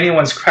deal with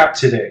anyone's crap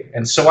today,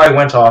 and so I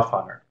went off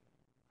on her.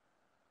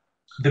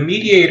 The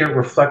mediator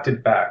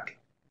reflected back.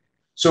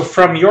 So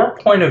from your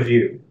point of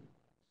view,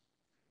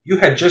 you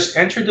had just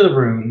entered the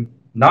room,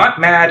 not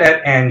mad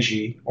at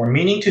Angie or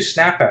meaning to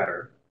snap at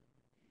her.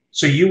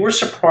 So you were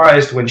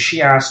surprised when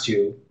she asked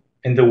you,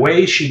 in the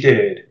way she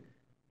did,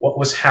 what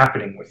was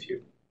happening with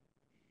you.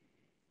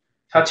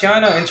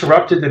 Tatiana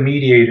interrupted the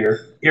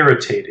mediator,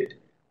 irritated.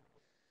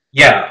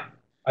 Yeah,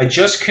 I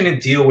just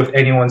couldn't deal with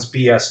anyone's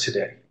BS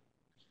today.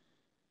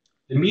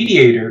 The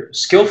mediator,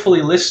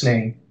 skillfully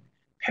listening,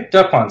 picked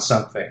up on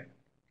something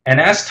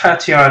and asked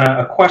Tatiana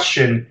a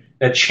question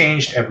that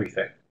changed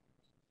everything.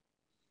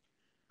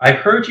 I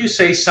heard you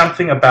say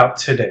something about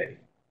today.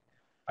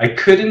 I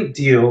couldn't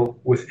deal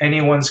with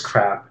anyone's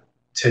crap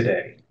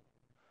today.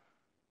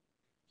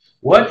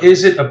 What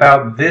is it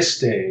about this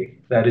day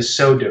that is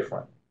so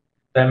different,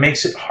 that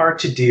makes it hard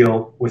to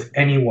deal with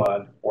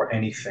anyone or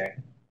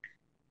anything?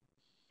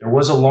 There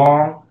was a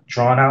long,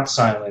 drawn-out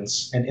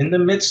silence, and in the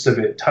midst of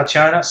it,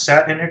 Tatiana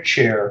sat in her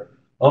chair,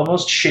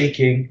 almost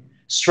shaking,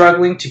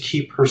 struggling to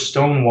keep her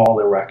stone wall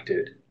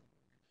erected.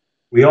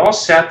 We all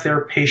sat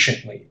there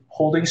patiently,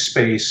 holding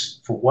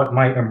space for what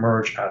might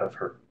emerge out of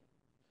her.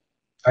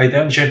 I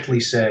then gently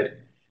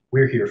said,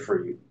 "We're here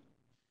for you."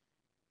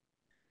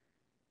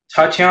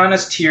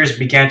 Tatiana's tears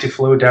began to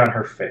flow down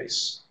her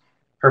face.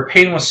 Her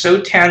pain was so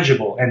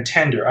tangible and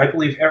tender, I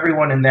believe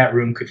everyone in that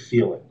room could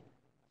feel it.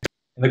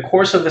 In the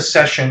course of the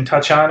session,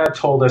 Tatiana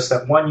told us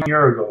that 1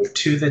 year ago,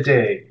 to the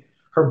day,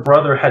 her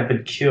brother had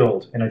been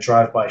killed in a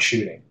drive-by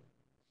shooting.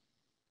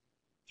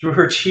 Through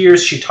her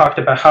tears, she talked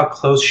about how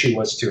close she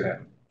was to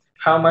him,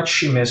 how much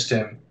she missed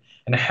him,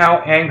 and how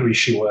angry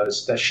she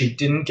was that she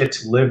didn't get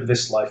to live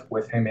this life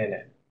with him in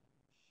it.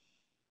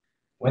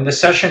 When the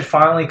session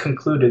finally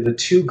concluded, the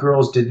two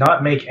girls did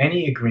not make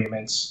any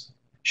agreements,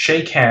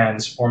 shake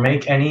hands, or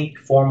make any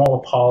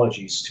formal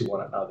apologies to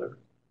one another.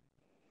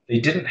 They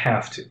didn't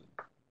have to.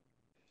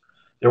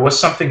 There was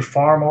something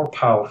far more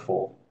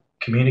powerful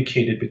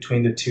communicated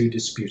between the two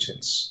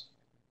disputants,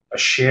 a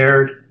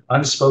shared,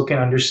 unspoken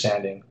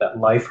understanding that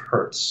life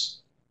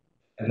hurts,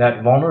 and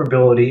that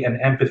vulnerability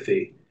and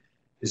empathy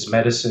is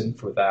medicine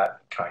for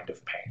that kind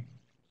of pain.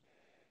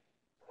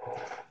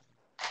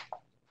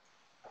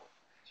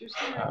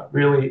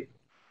 Really,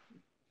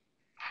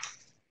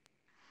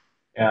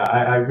 yeah,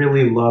 I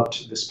really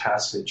loved this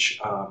passage.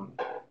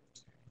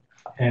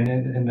 And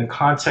in the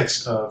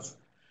context of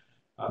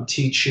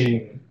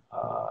teaching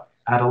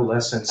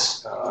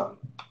adolescents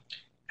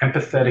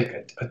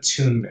empathetic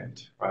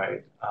attunement,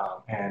 right?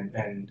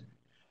 And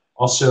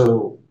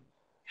also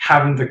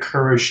having the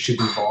courage to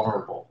be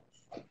vulnerable,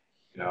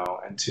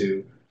 and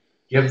to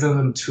give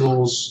them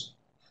tools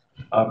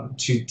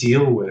to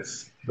deal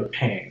with the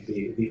pain,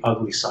 the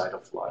ugly side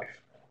of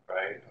life,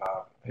 right?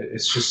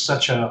 It's just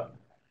such a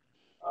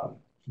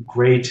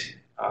great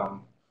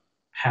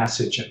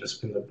passage in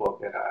the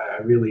book, and I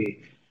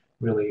really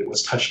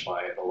was touched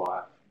by it a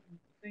lot.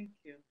 Thank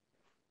you.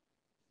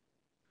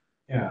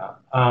 Yeah.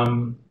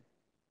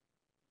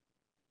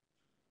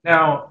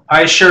 Now,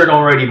 I shared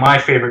already my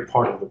favorite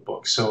part of the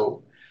book.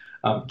 So,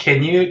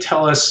 can you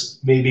tell us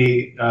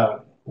maybe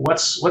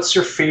what's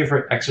your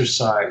favorite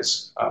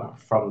exercise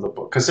from the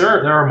book? Because there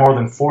are more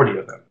than 40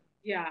 of them.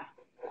 Yeah.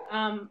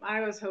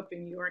 I was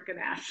hoping you weren't going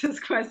to ask this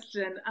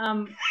question.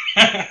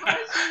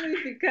 Partially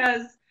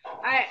because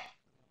I,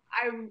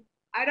 I,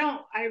 I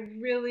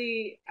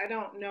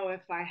don't know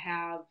if I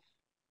have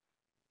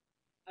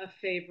a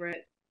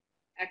favorite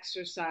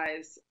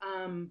exercise.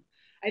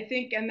 I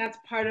think, and that's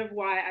part of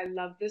why I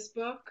love this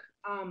book.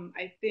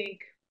 I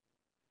think,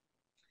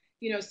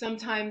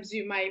 sometimes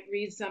you might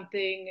read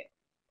something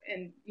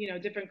and,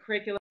 different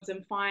curriculums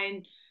and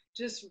find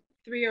just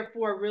three or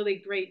four really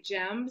great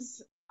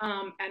gems.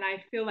 And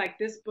I feel like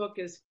this book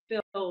is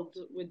filled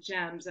with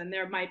gems, and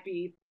there might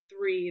be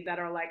three that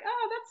are like,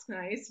 oh, that's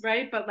nice,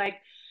 right? But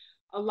like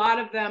a lot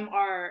of them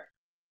are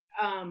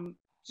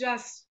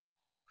just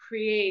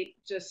create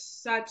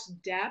just such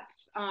depth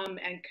and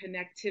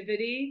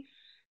connectivity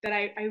that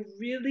I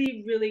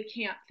really, really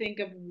can't think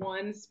of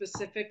one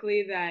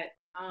specifically that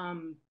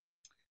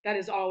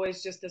is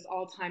always just this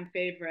all-time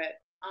favorite.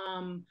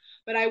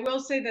 But I will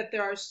say that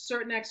there are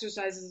certain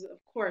exercises,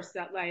 of course,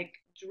 that like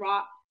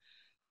drop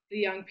the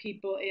young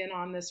people in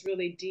on this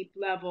really deep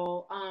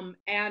level.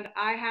 And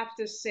I have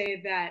to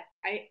say that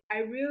I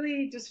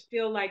really just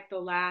feel like the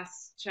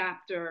last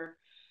chapter,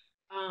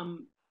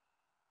 um,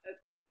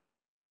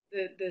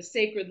 the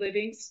sacred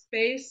living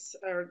space,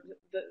 or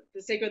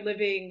the sacred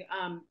living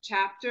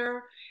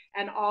chapter,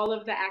 and all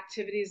of the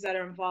activities that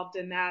are involved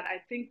in that, I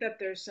think that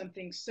there's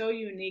something so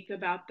unique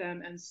about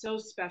them and so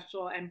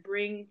special, and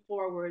bring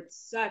forward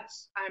such,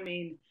 I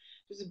mean,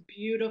 just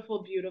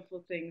beautiful,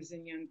 beautiful things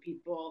in young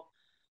people,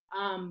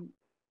 um,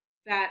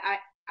 that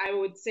I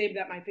would say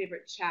that my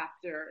favorite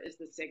chapter is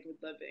the sacred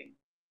living.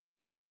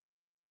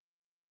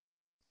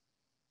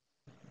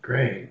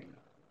 Great.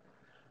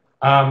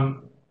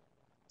 Um,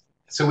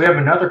 so we have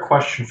another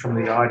question from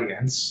the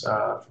audience,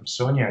 from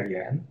Sonia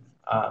again.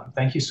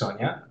 Thank you,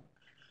 Sonia.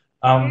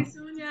 Hey, Um,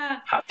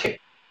 Sonia. how can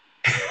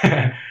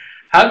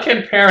how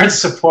can parents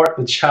support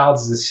the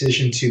child's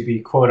decision to be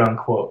quote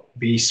unquote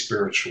be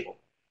spiritual?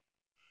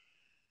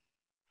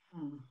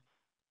 Hmm.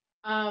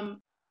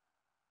 Um,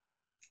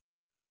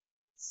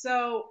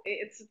 So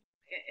it's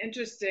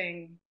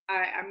interesting.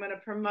 I'm going to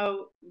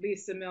promote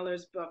Lisa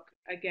Miller's book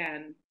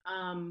again,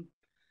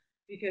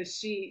 because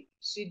she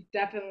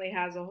definitely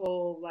has a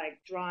whole like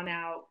drawn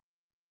out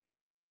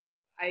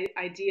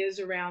ideas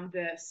around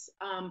this.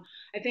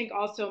 I think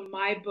also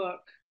my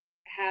book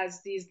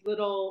has these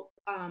little,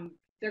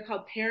 they're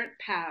called parent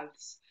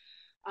paths,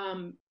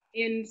 um,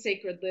 in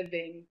sacred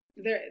living.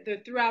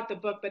 They're throughout the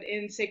book, but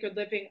in sacred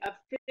living, of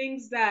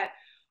things that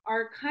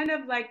are kind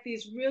of like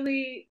these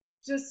really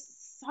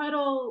just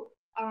subtle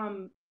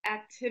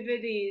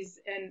activities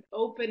and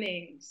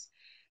openings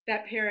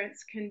that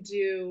parents can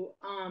do,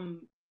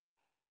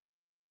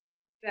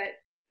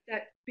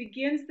 that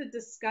begins the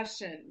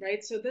discussion,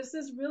 right? So this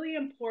is really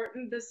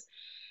important. This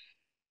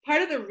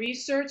part of the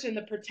research and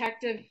the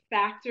protective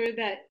factor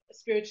that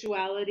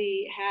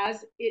spirituality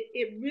has,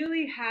 it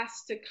really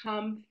has to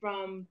come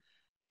from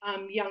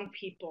young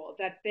people,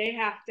 that they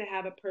have to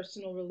have a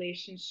personal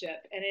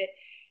relationship,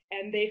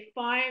 and they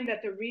find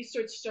that the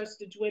research starts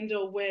to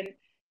dwindle when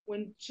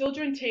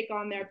children take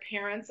on their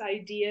parents'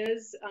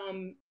 ideas,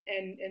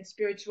 and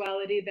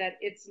spirituality, that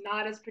it's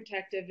not as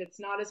protective, it's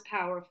not as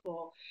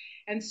powerful,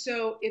 and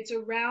so it's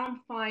around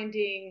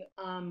finding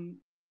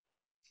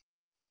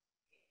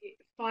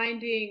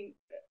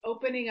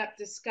opening up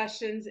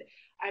discussions.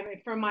 I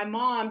mean, for my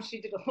mom, she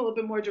did a little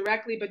bit more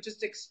directly, but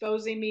just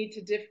exposing me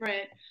to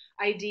different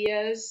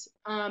ideas,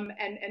 and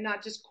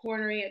not just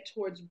cornering it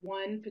towards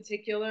one in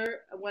particular.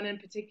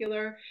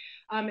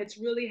 It's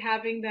really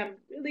having them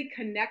really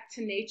connect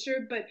to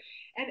nature, but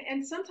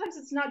and sometimes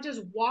it's not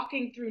just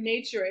walking through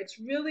nature. It's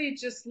really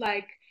just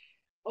like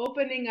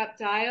opening up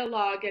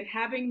dialogue and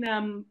having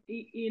them,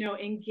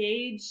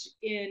 engage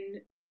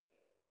in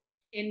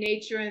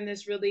nature in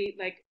this really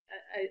like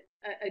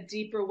a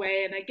deeper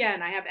way. And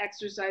again, I have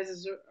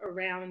exercises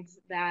around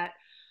that.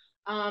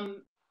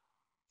 Um,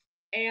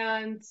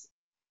 and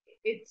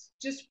it's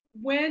just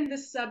when the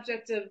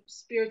subject of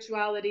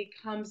spirituality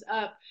comes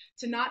up,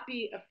 to not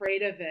be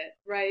afraid of it,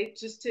 right?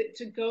 Just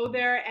to go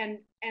there and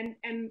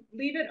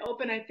leave it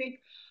open. I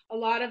think a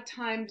lot of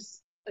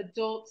times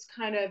adults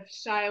kind of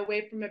shy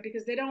away from it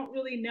because they don't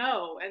really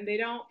know, and they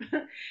don't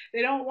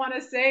they don't want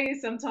to say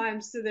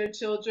sometimes to their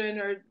children,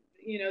 or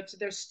to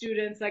their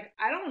students, like,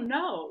 I don't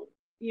know,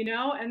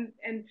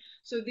 and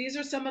so these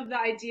are some of the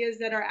ideas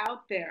that are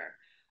out there,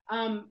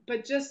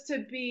 but just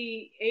to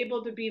be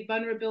able to be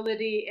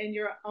vulnerability in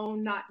your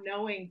own not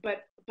knowing,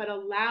 but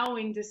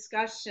allowing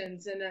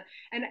discussions, and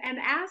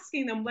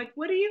asking them, like,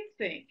 what do you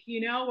think,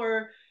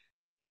 or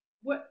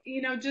what,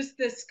 just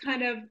this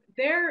kind of,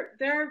 they're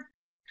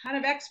kind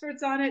of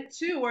experts on it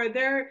too, or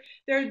they're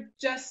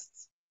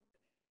just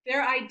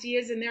their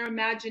ideas and their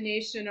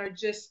imagination are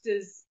just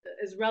as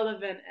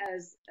relevant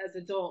as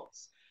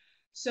adults.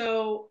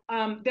 So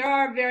there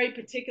are very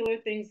particular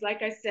things,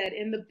 like I said,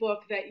 in the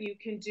book that you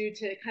can do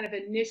to kind of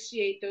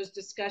initiate those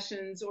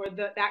discussions or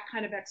that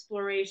kind of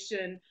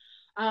exploration.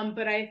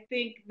 But I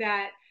think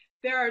that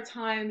there are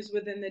times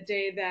within the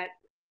day that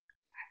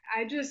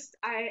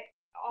I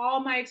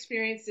all my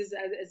experiences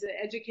as an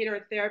educator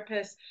or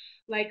therapist,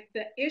 like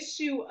the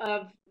issue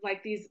of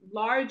like these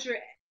larger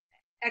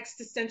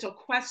existential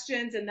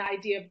questions and the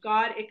idea of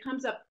God, it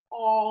comes up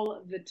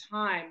all the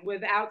time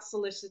without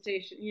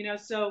solicitation, you know.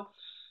 So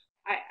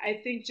I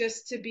think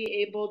just to be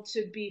able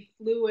to be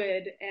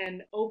fluid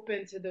and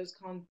open to those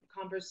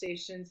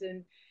conversations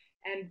and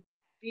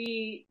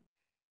be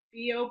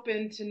be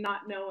open to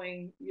not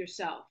knowing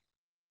yourself.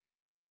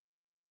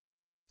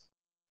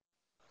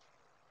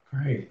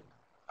 Great.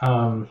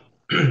 Um,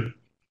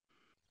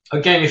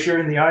 Again, if you're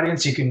in the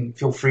audience, you can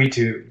feel free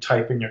to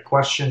type in your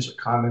questions or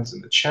comments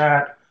in the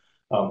chat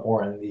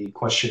or in the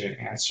question and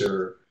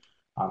answer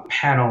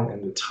panel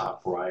in the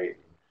top right.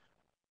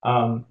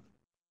 Um,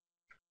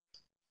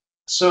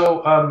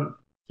 so,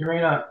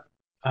 Irina,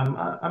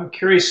 I'm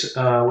curious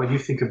what you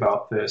think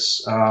about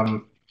this.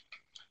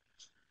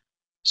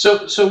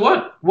 So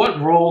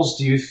what roles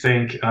do you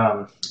think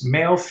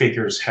male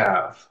figures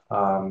have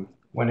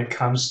when it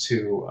comes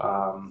to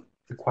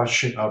the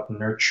question of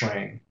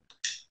nurturing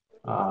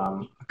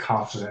a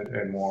confident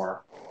and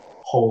more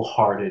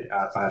wholehearted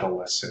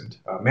adolescent?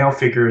 Male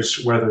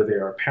figures, whether they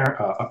are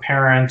a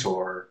parent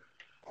or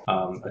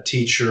a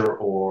teacher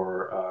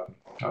or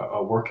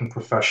a working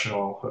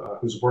professional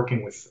who's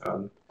working with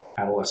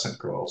adolescent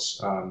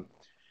girls. Uh,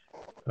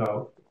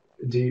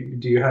 do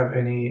you have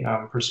any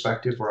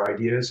perspective or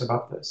ideas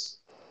about this?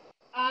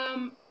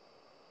 Um,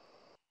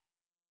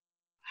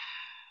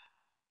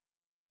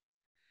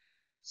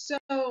 so,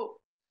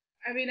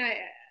 I mean, I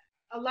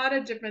a lot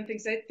of different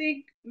things. I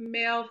think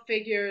male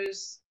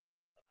figures,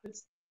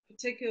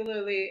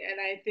 particularly, and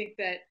I think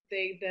that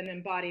they then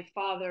embody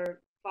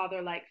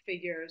father-like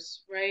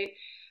figures, right?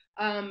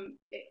 Um,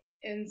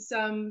 in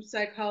some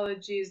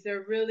psychologies,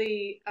 they're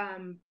really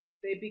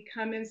they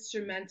become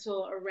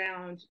instrumental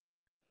around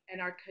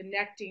and are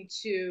connecting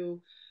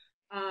to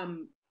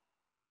um,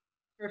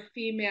 for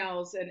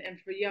females and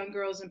for young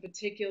girls in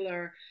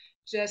particular,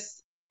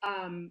 just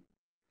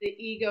the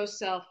ego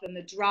self and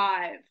the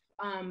drive.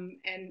 And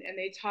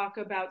they talk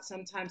about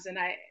sometimes, and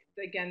I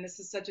again, this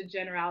is such a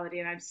generality,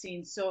 and I've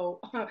seen so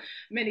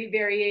many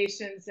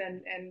variations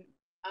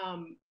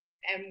um,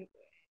 and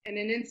and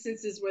in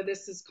instances where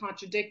this is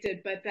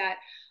contradicted, but that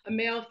a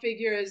male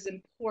figure is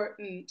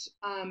important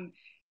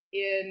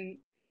in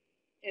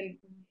in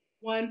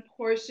one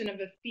portion of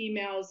a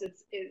female's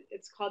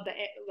it's called the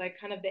like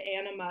kind of the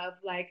anima of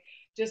like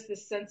just the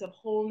sense of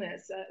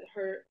wholeness,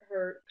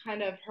 her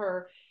kind of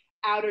her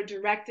outer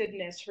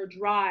directedness, her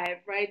drive,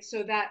 right?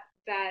 So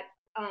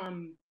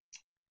um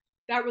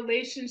that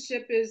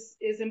relationship is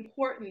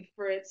important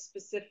for its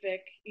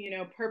specific, you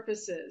know,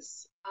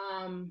 purposes.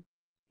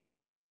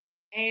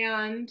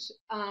 And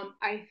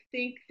I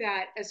think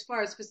that as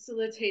far as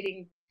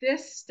facilitating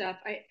this stuff,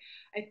 I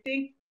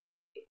think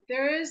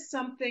there is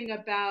something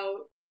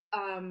about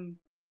um,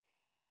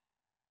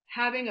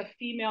 having a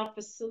female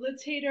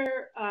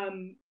facilitator,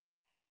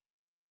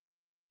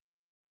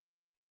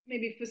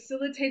 maybe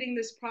facilitating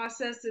this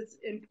process. It's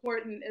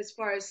important as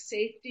far as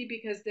safety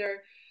because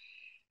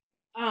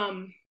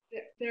um,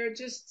 there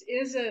just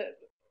is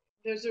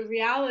there's a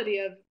reality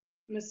of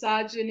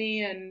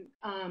misogyny and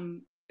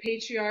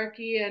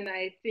patriarchy, and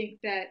I think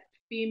that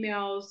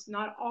females,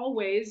 not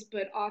always,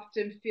 but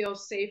often feel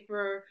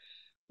safer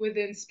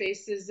within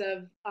spaces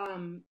of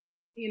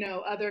you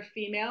know, other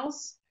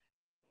females.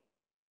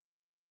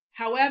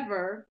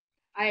 However,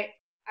 I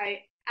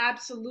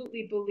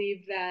absolutely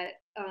believe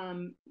that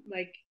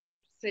like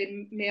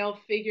say male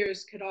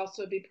figures could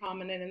also be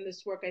prominent in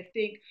this work. I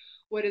think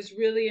what is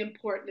really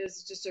important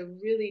is just a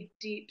really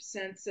deep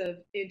sense of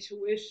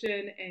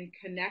intuition and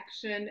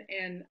connection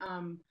and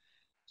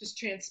just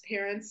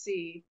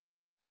transparency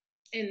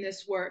in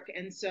this work.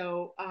 And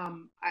so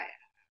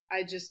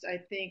I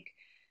think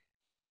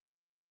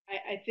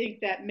I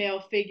think that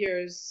male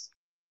figures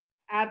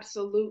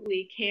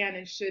absolutely can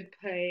and should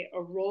play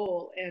a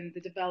role in the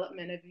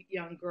development of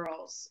young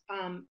girls.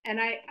 And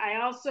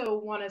I also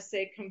want to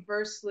say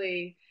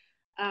conversely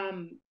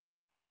um,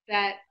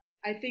 that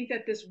I think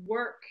that this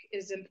work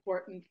is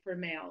important for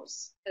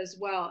males as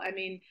well. I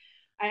mean,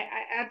 I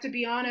have to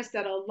be honest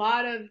that a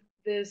lot of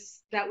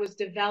this that was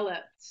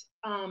developed,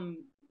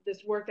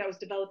 this work that was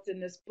developed in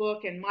this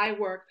book and my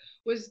work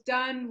was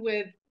done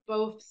with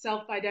both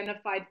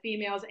self-identified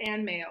females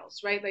and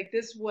males, right? Like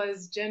this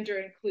was gender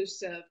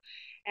inclusive,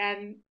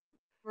 and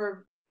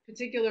for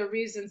particular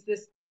reasons,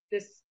 this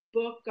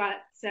book got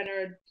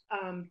centered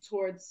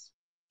towards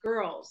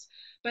girls,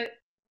 but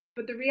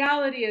the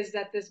reality is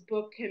that this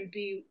book can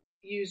be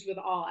used with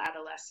all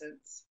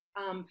adolescents.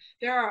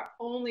 There are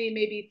only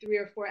maybe 3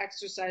 or 4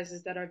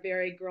 exercises that are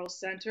very girl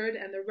centered,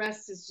 and the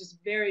rest is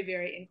just very,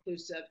 very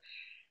inclusive.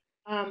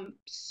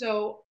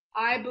 So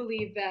I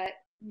believe that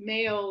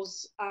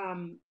males,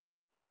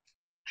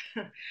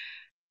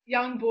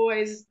 young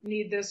boys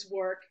need this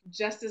work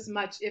just as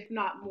much, if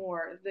not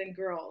more, than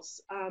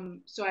girls.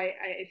 So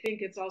I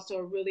think it's also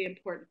a really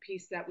important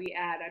piece that we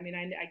add. I mean,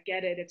 I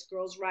get it, it's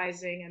girls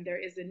rising, and there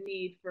is a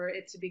need for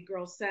it to be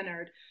girl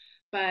centered,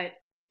 but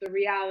the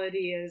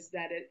reality is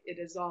that it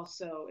is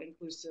also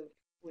inclusive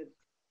with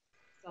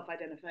self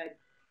identified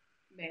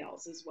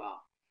males as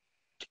well.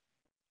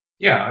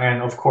 Yeah,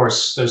 and of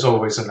course, there's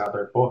always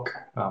another book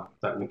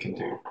that we can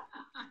do.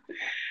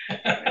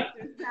 Right,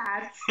 there's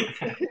that.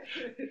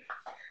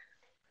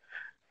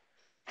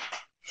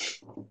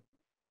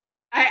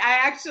 I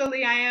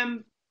actually,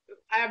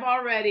 I've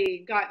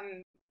already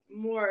gotten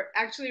more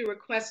actually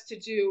requests to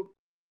do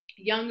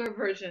younger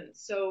versions.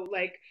 So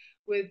like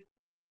with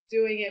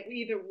doing it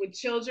either with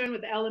children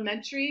with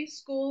elementary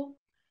school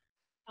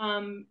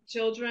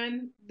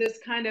children, this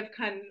kind of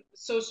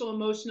social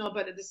emotional,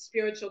 but the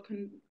spiritual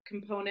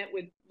component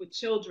with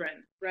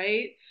children,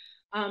 right?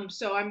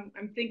 So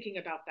I'm thinking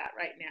about that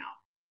right now,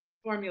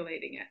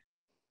 formulating it.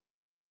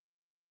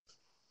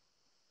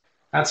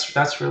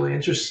 That's really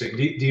interesting.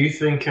 Do you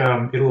think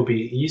it'll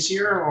be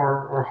easier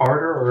or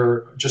harder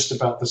or just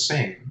about the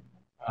same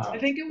I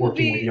think it will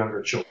working with be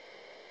younger children?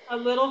 a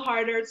little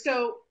harder.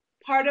 So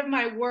part of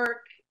my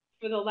work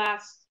for the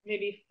last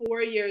maybe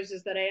 4 years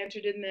is that I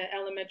entered in the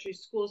elementary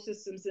school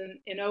systems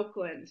in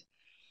Oakland,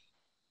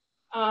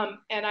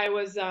 and I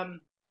was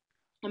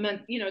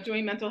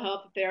doing mental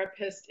health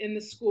therapist in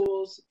the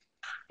schools,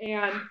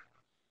 and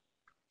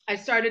I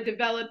started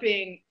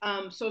developing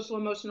social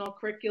emotional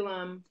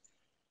curriculum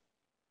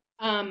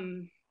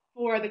um,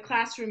 for the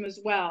classroom as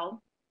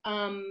well,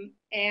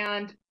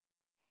 and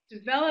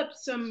developed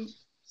some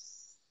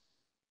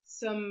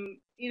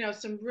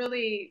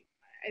really,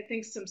 I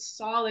think, some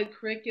solid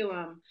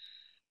curriculum.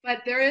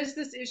 But there is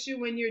this issue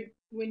when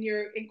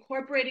you're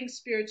incorporating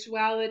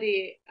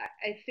spirituality.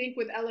 I think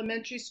with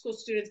elementary school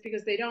students,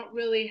 because they don't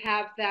really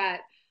have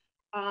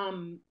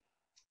um,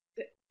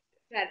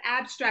 that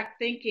abstract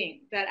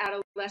thinking that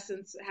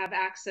adolescents have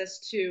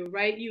access to,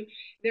 right?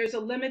 There's a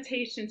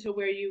limitation to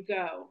where you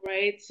go,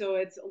 right? So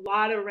it's a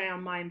lot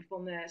around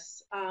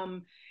mindfulness,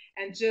 and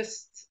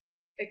just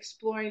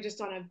exploring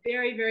just on a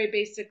very, very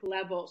basic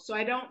level. So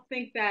I don't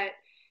think that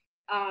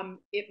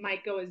it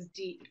might go as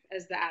deep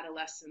as the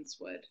adolescents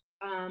would.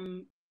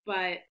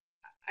 But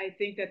I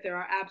think that there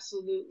are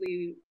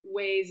absolutely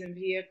ways and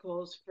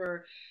vehicles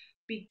for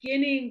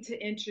beginning to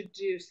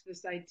introduce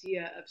this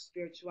idea of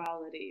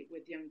spirituality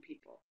with young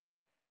people.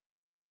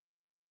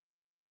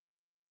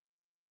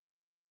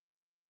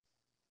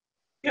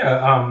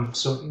 Yeah,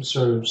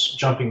 so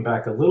jumping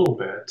back a little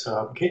bit,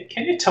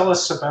 can you tell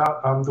us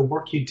about the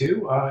work you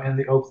do in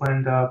the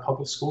Oakland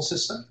public school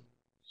system?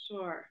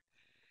 Sure.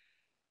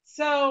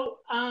 So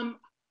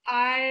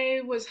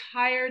I was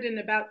hired in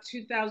about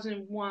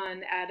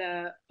 2001 at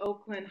a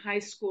Oakland high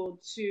school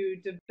to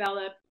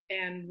develop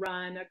and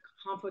run a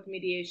conflict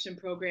mediation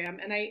program,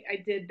 and I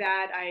did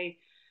that. I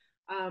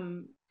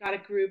got a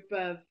group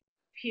of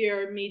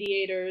peer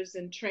mediators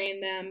and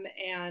trained them,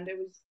 and it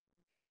was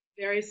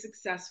very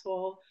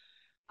successful.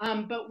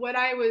 But what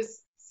I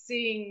was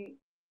seeing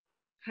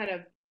kind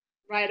of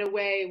right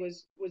away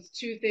was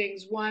two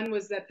things. One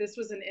was that this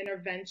was an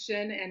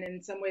intervention and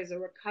in some ways a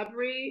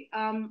recovery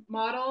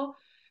model,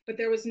 but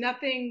there was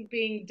nothing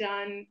being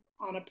done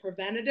on a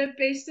preventative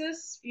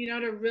basis,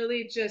 to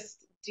really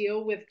just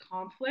deal with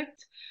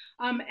conflict.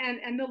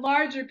 And the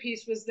larger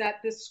piece was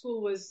that this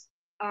school was,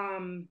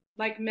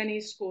 like many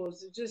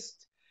schools,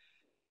 just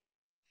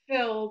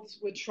filled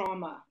with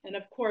trauma. And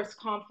of course,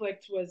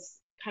 conflict was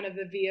kind of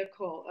the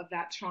vehicle of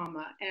that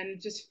trauma.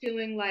 And just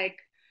feeling like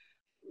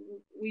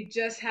we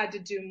just had to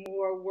do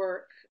more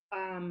work,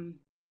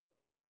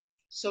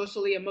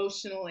 socially,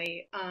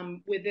 emotionally,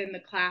 within the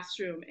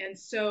classroom. And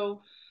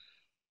so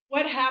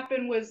what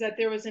happened was that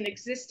there was an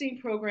existing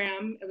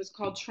program. It was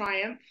called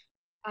Triumph,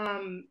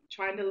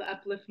 trying to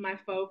uplift my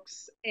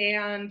folks.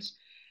 And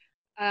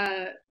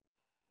uh,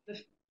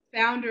 the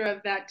founder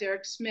of that,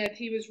 Derek Smith,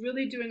 he was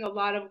really doing a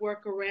lot of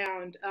work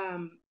around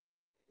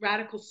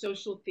radical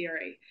social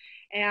theory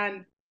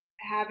and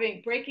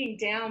having breaking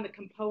down the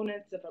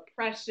components of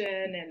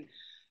oppression and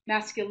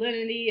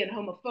masculinity and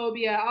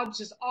homophobia,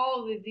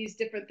 all of these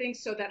different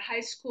things, so that high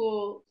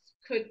school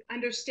could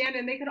understand,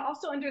 and they could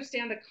also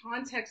understand the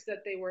context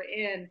that they were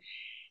in.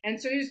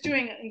 And so he was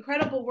doing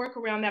incredible work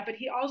around that, but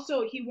he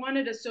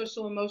wanted a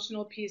social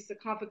emotional piece, the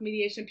conflict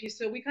mediation piece.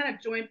 So we kind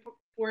of joined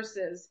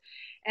forces,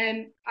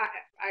 and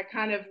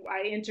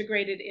I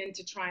integrated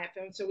into Triumph,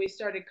 and so we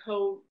started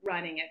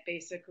co-running it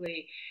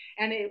basically.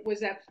 And it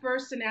was at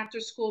first an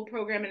after-school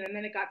program, and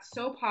then it got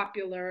so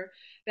popular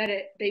that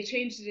they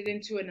changed it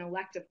into an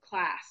elective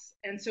class.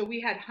 And so we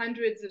had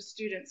hundreds of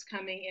students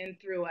coming in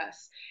through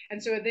us,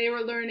 and so they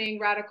were learning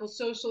radical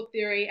social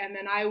theory, and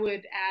then I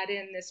would add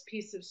in this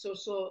piece of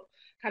social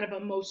kind of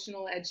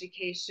emotional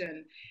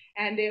education.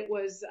 And it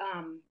was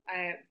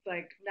I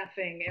like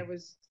nothing. It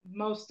was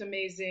most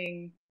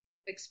amazing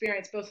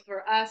experience both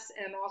for us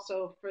and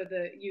also for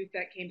the youth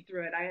that came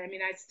through it. I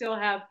mean, I still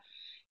have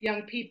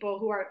young people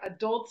who are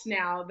adults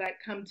now that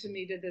come to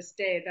me to this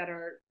day that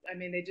are, I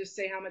mean, they just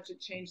say how much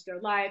it changed their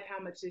life,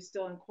 how much they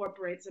still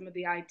incorporate some of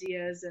the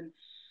ideas and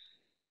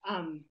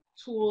um,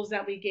 tools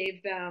that we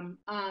gave them.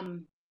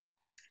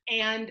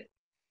 And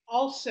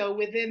also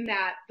within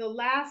that, the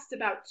last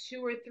about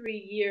 2 or 3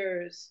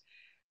 years,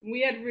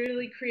 we had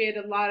really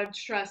created a lot of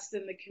trust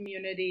in the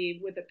community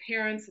with the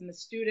parents and the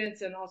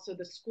students and also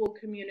the school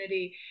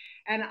community.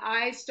 And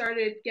I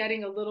started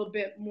getting a little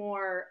bit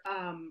more,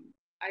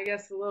 I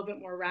guess, a little bit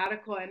more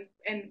radical.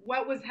 And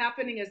what was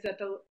happening is that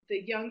the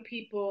young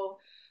people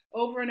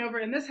over and over,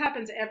 and this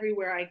happens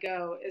everywhere I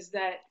go, is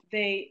that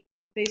they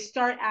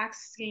start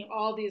asking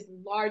all these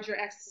larger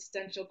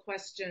existential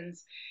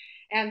questions,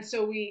 and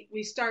so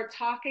we start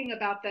talking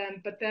about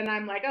them, but then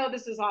I'm like, oh,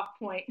 this is off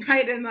point,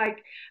 right? And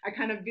like I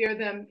kind of veer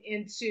them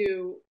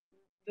into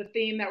the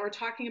theme that we're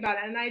talking about,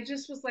 and I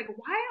just was like,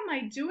 why am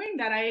I doing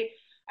that? I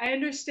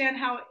understand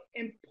how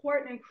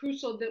important and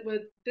crucial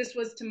this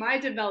was to my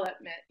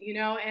development,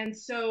 and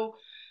so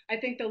I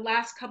think the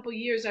last couple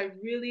years I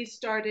really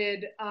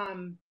started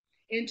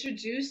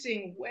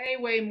introducing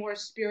way more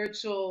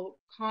spiritual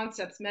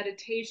concepts,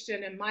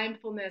 meditation and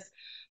mindfulness,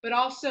 but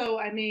also,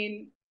 I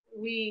mean,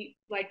 we,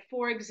 like,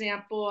 for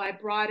example, I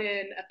brought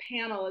in a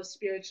panel of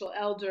spiritual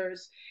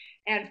elders,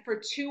 and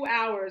for 2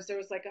 hours there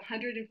was like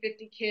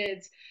 150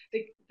 kids,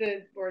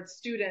 the or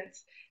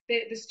students.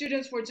 The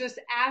students were just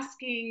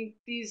asking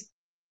these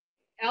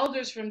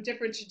elders from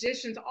different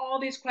traditions all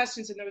these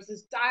questions, and there was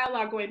this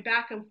dialogue going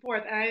back and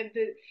forth, and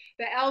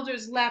the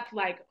elders left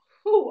like,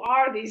 who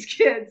are these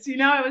kids? It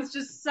was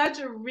just such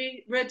a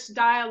rich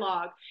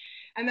dialogue.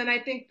 And then I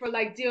think for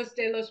like Dios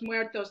de los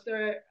Muertos,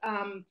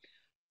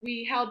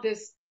 we held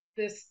this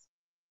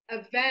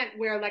event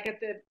where, like, at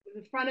the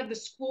front of the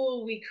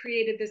school, we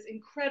created this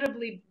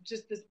incredibly,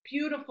 just this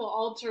beautiful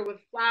altar with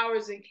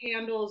flowers and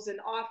candles and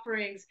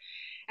offerings,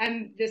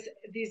 and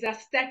these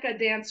Azteca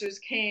dancers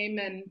came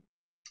and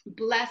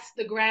blessed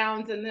the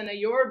grounds, and then a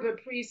Yoruba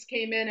priest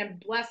came in and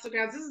blessed the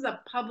grounds. This is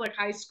a public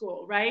high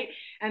school, right?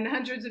 And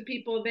hundreds of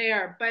people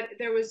there, but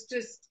there was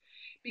just,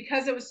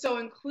 because it was so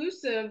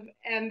inclusive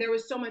and there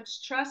was so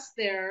much trust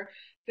there,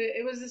 that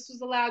this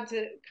was allowed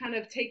to kind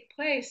of take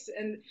place.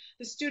 And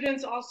the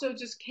students also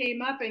just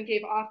came up and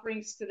gave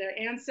offerings to their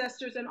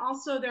ancestors, and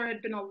also there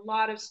had been a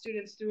lot of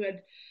students who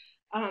had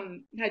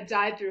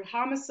died through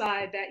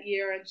homicide that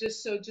year, and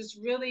just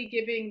really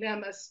giving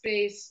them a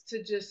space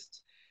to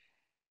just,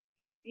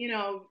 you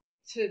know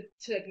to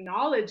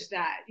acknowledge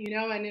that,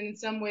 and in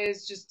some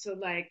ways just to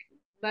like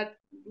let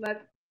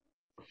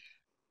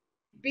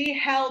be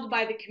held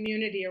by the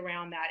community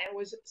around that. It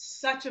was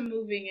such a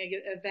moving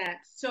event.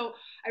 So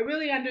I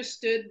really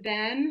understood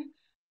then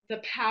the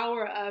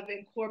power of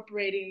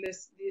incorporating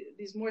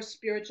these more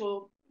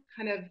spiritual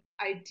kind of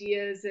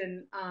ideas,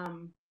 and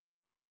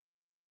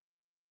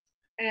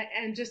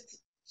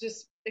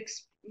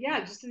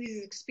yeah, just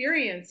these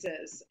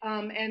experiences.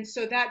 And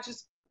so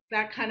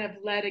that kind of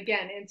led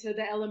again into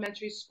the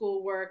elementary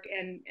school work,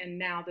 and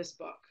now this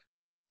book.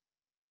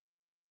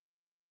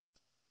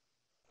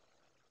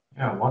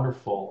 Yeah,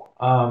 wonderful.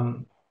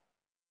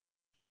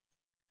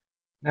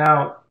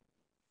 Now,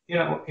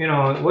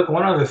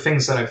 one of the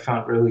things that I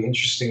found really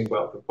interesting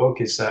about the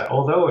book is that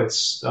although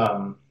it's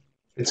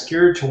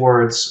geared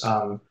towards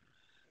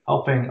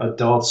helping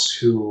adults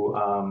who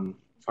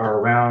are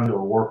around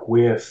or work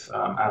with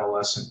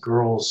adolescent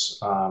girls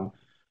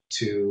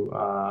to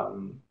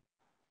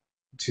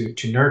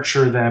to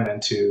nurture them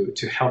and to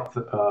help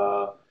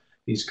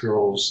these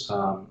girls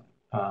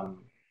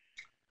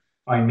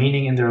find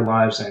meaning in their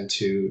lives and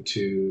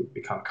to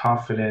become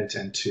confident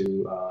and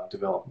to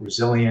develop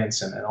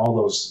resilience and all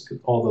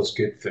those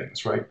good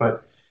things, right?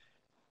 But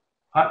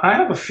I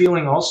have a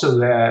feeling also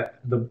that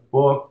the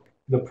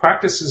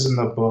practices in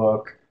the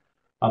book,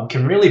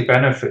 can really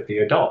benefit the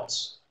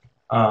adults.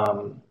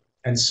 Um,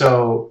 and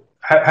so,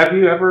 have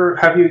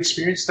you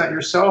experienced that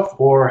yourself,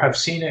 or have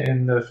seen it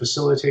in the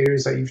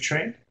facilitators that you've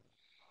trained?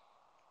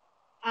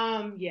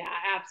 Yeah,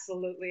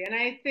 absolutely. And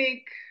I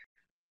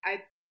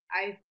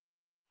I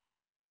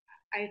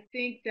I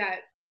think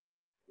that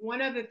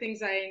one of the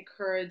things I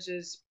encourage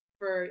is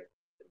for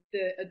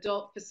the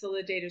adult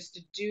facilitators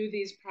to do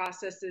these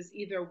processes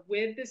either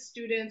with the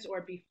students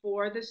or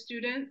before the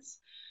students.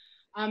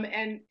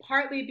 And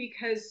partly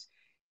because,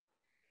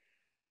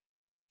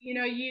 you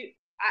know, you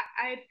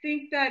I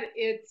think that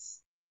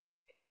it's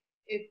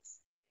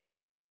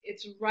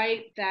it's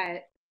right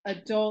that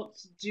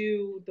adults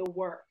do the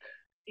work,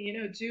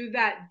 do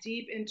that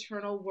deep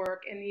internal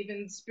work and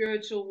even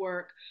spiritual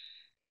work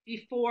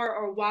before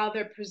or while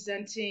they're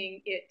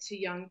presenting it to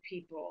young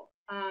people.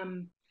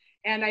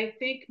 And I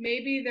think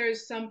maybe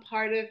there's some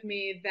part of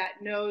me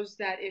that knows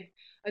that if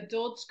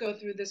adults go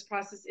through this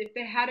process, if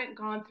they hadn't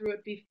gone through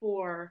it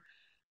before,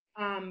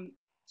 um,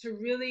 to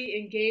really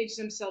engage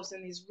themselves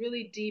in these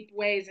really deep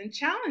ways and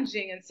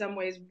challenging in some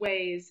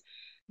ways,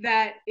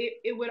 that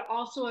it would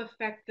also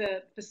affect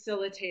the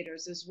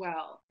facilitators as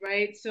well,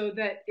 right? So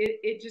that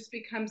it just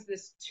becomes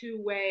this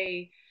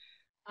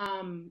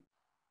um,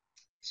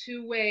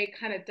 two-way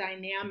kind of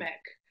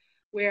dynamic.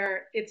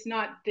 where it's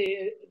not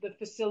the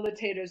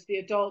facilitators, the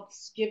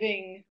adults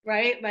giving,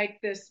 right,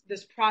 like this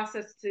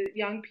process to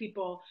young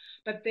people,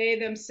 but they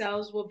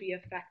themselves will be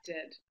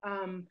affected.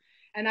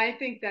 And I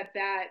think that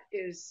that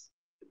is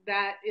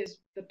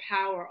the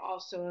power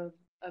also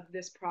of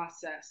this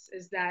process,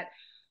 is that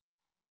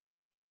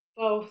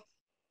both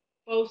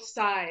both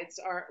sides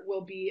are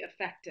will be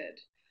affected.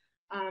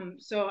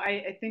 So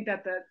I think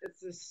that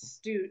it's an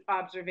astute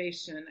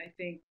observation. I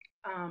think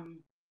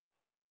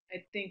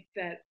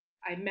that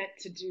I meant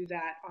to do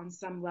that on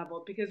some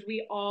level because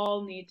we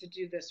all need to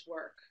do this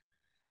work.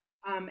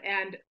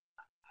 And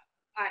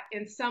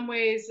in some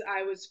ways,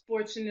 I was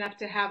fortunate enough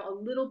to have a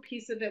little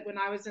piece of it when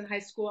I was in high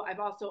school. I've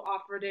also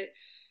offered it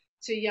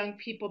to young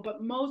people,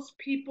 but most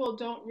people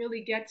don't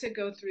really get to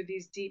go through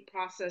these deep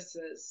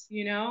processes,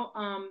 you know?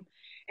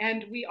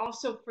 And we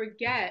also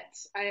forget,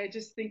 I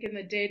just think in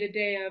the day to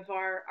day of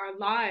our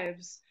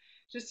lives,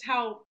 just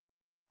how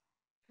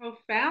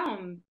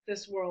profound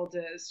this world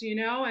is, you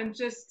know, and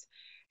just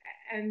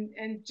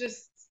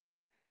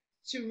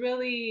to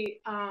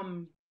really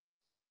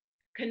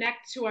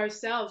connect to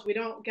ourselves. We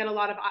don't get a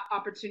lot of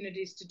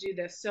opportunities to do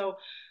this. So,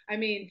 I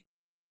mean,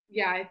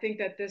 yeah, I think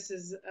that this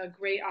is a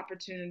great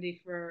opportunity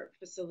for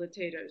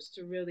facilitators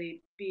to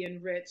really be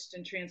enriched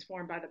and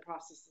transformed by the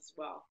process as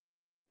well.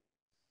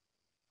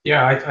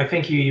 Yeah, I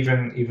think you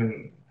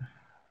even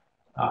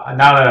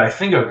now that I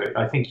think of it,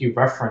 I think you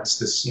referenced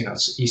this,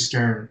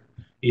 Eastern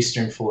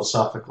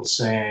philosophical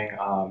saying,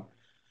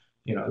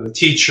 the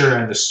teacher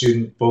and the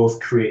student both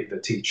create the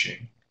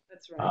teaching,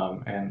 That's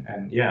right.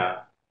 and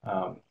yeah,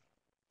 um,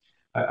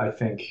 I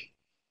think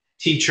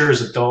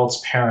teachers,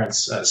 adults,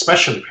 parents,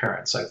 especially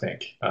parents, I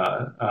think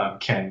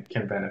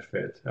can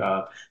benefit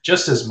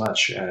just as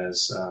much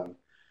as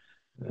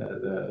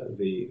the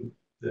the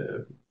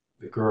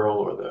the girl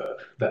or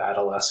the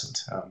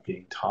adolescent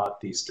being taught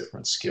these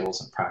different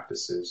skills and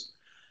practices.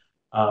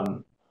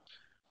 Um,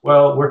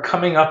 well, we're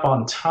coming up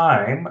on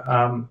time.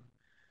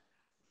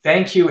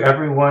 Thank you,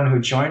 everyone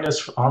who joined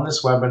us on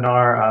this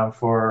webinar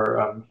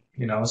for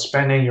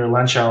spending your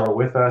lunch hour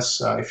with us.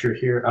 If you're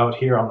here out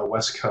here on the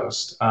West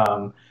Coast,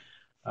 um,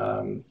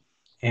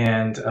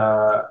 and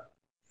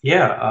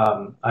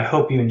yeah, I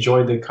hope you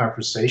enjoyed the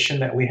conversation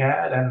that we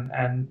had,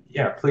 and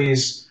yeah,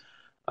 please.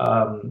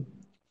 Um,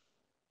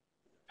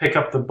 Pick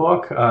up the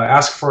book,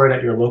 ask for it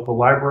at your local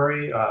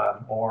library,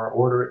 or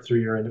order it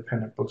through your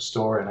independent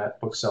bookstore and at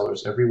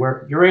booksellers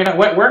everywhere. Urena,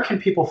 where can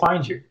people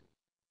find you?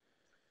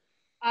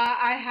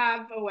 I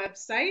have a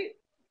website,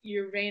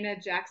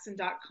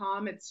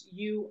 uranajackson.com. It's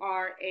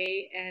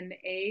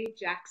URANA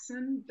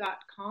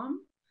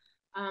Jackson.com.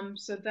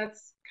 So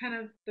that's kind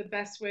of the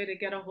best way to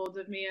get a hold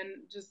of me,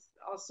 and just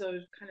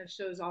also kind of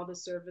shows all the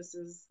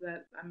services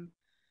that I'm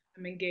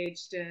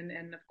engaged in.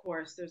 And of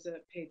course, there's a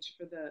page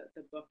for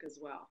the book as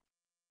well.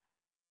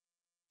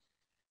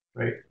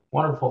 Great.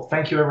 Wonderful.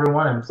 Thank you,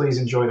 everyone, and please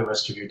enjoy the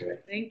rest of your day.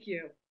 Thank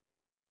you.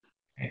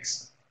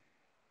 Thanks.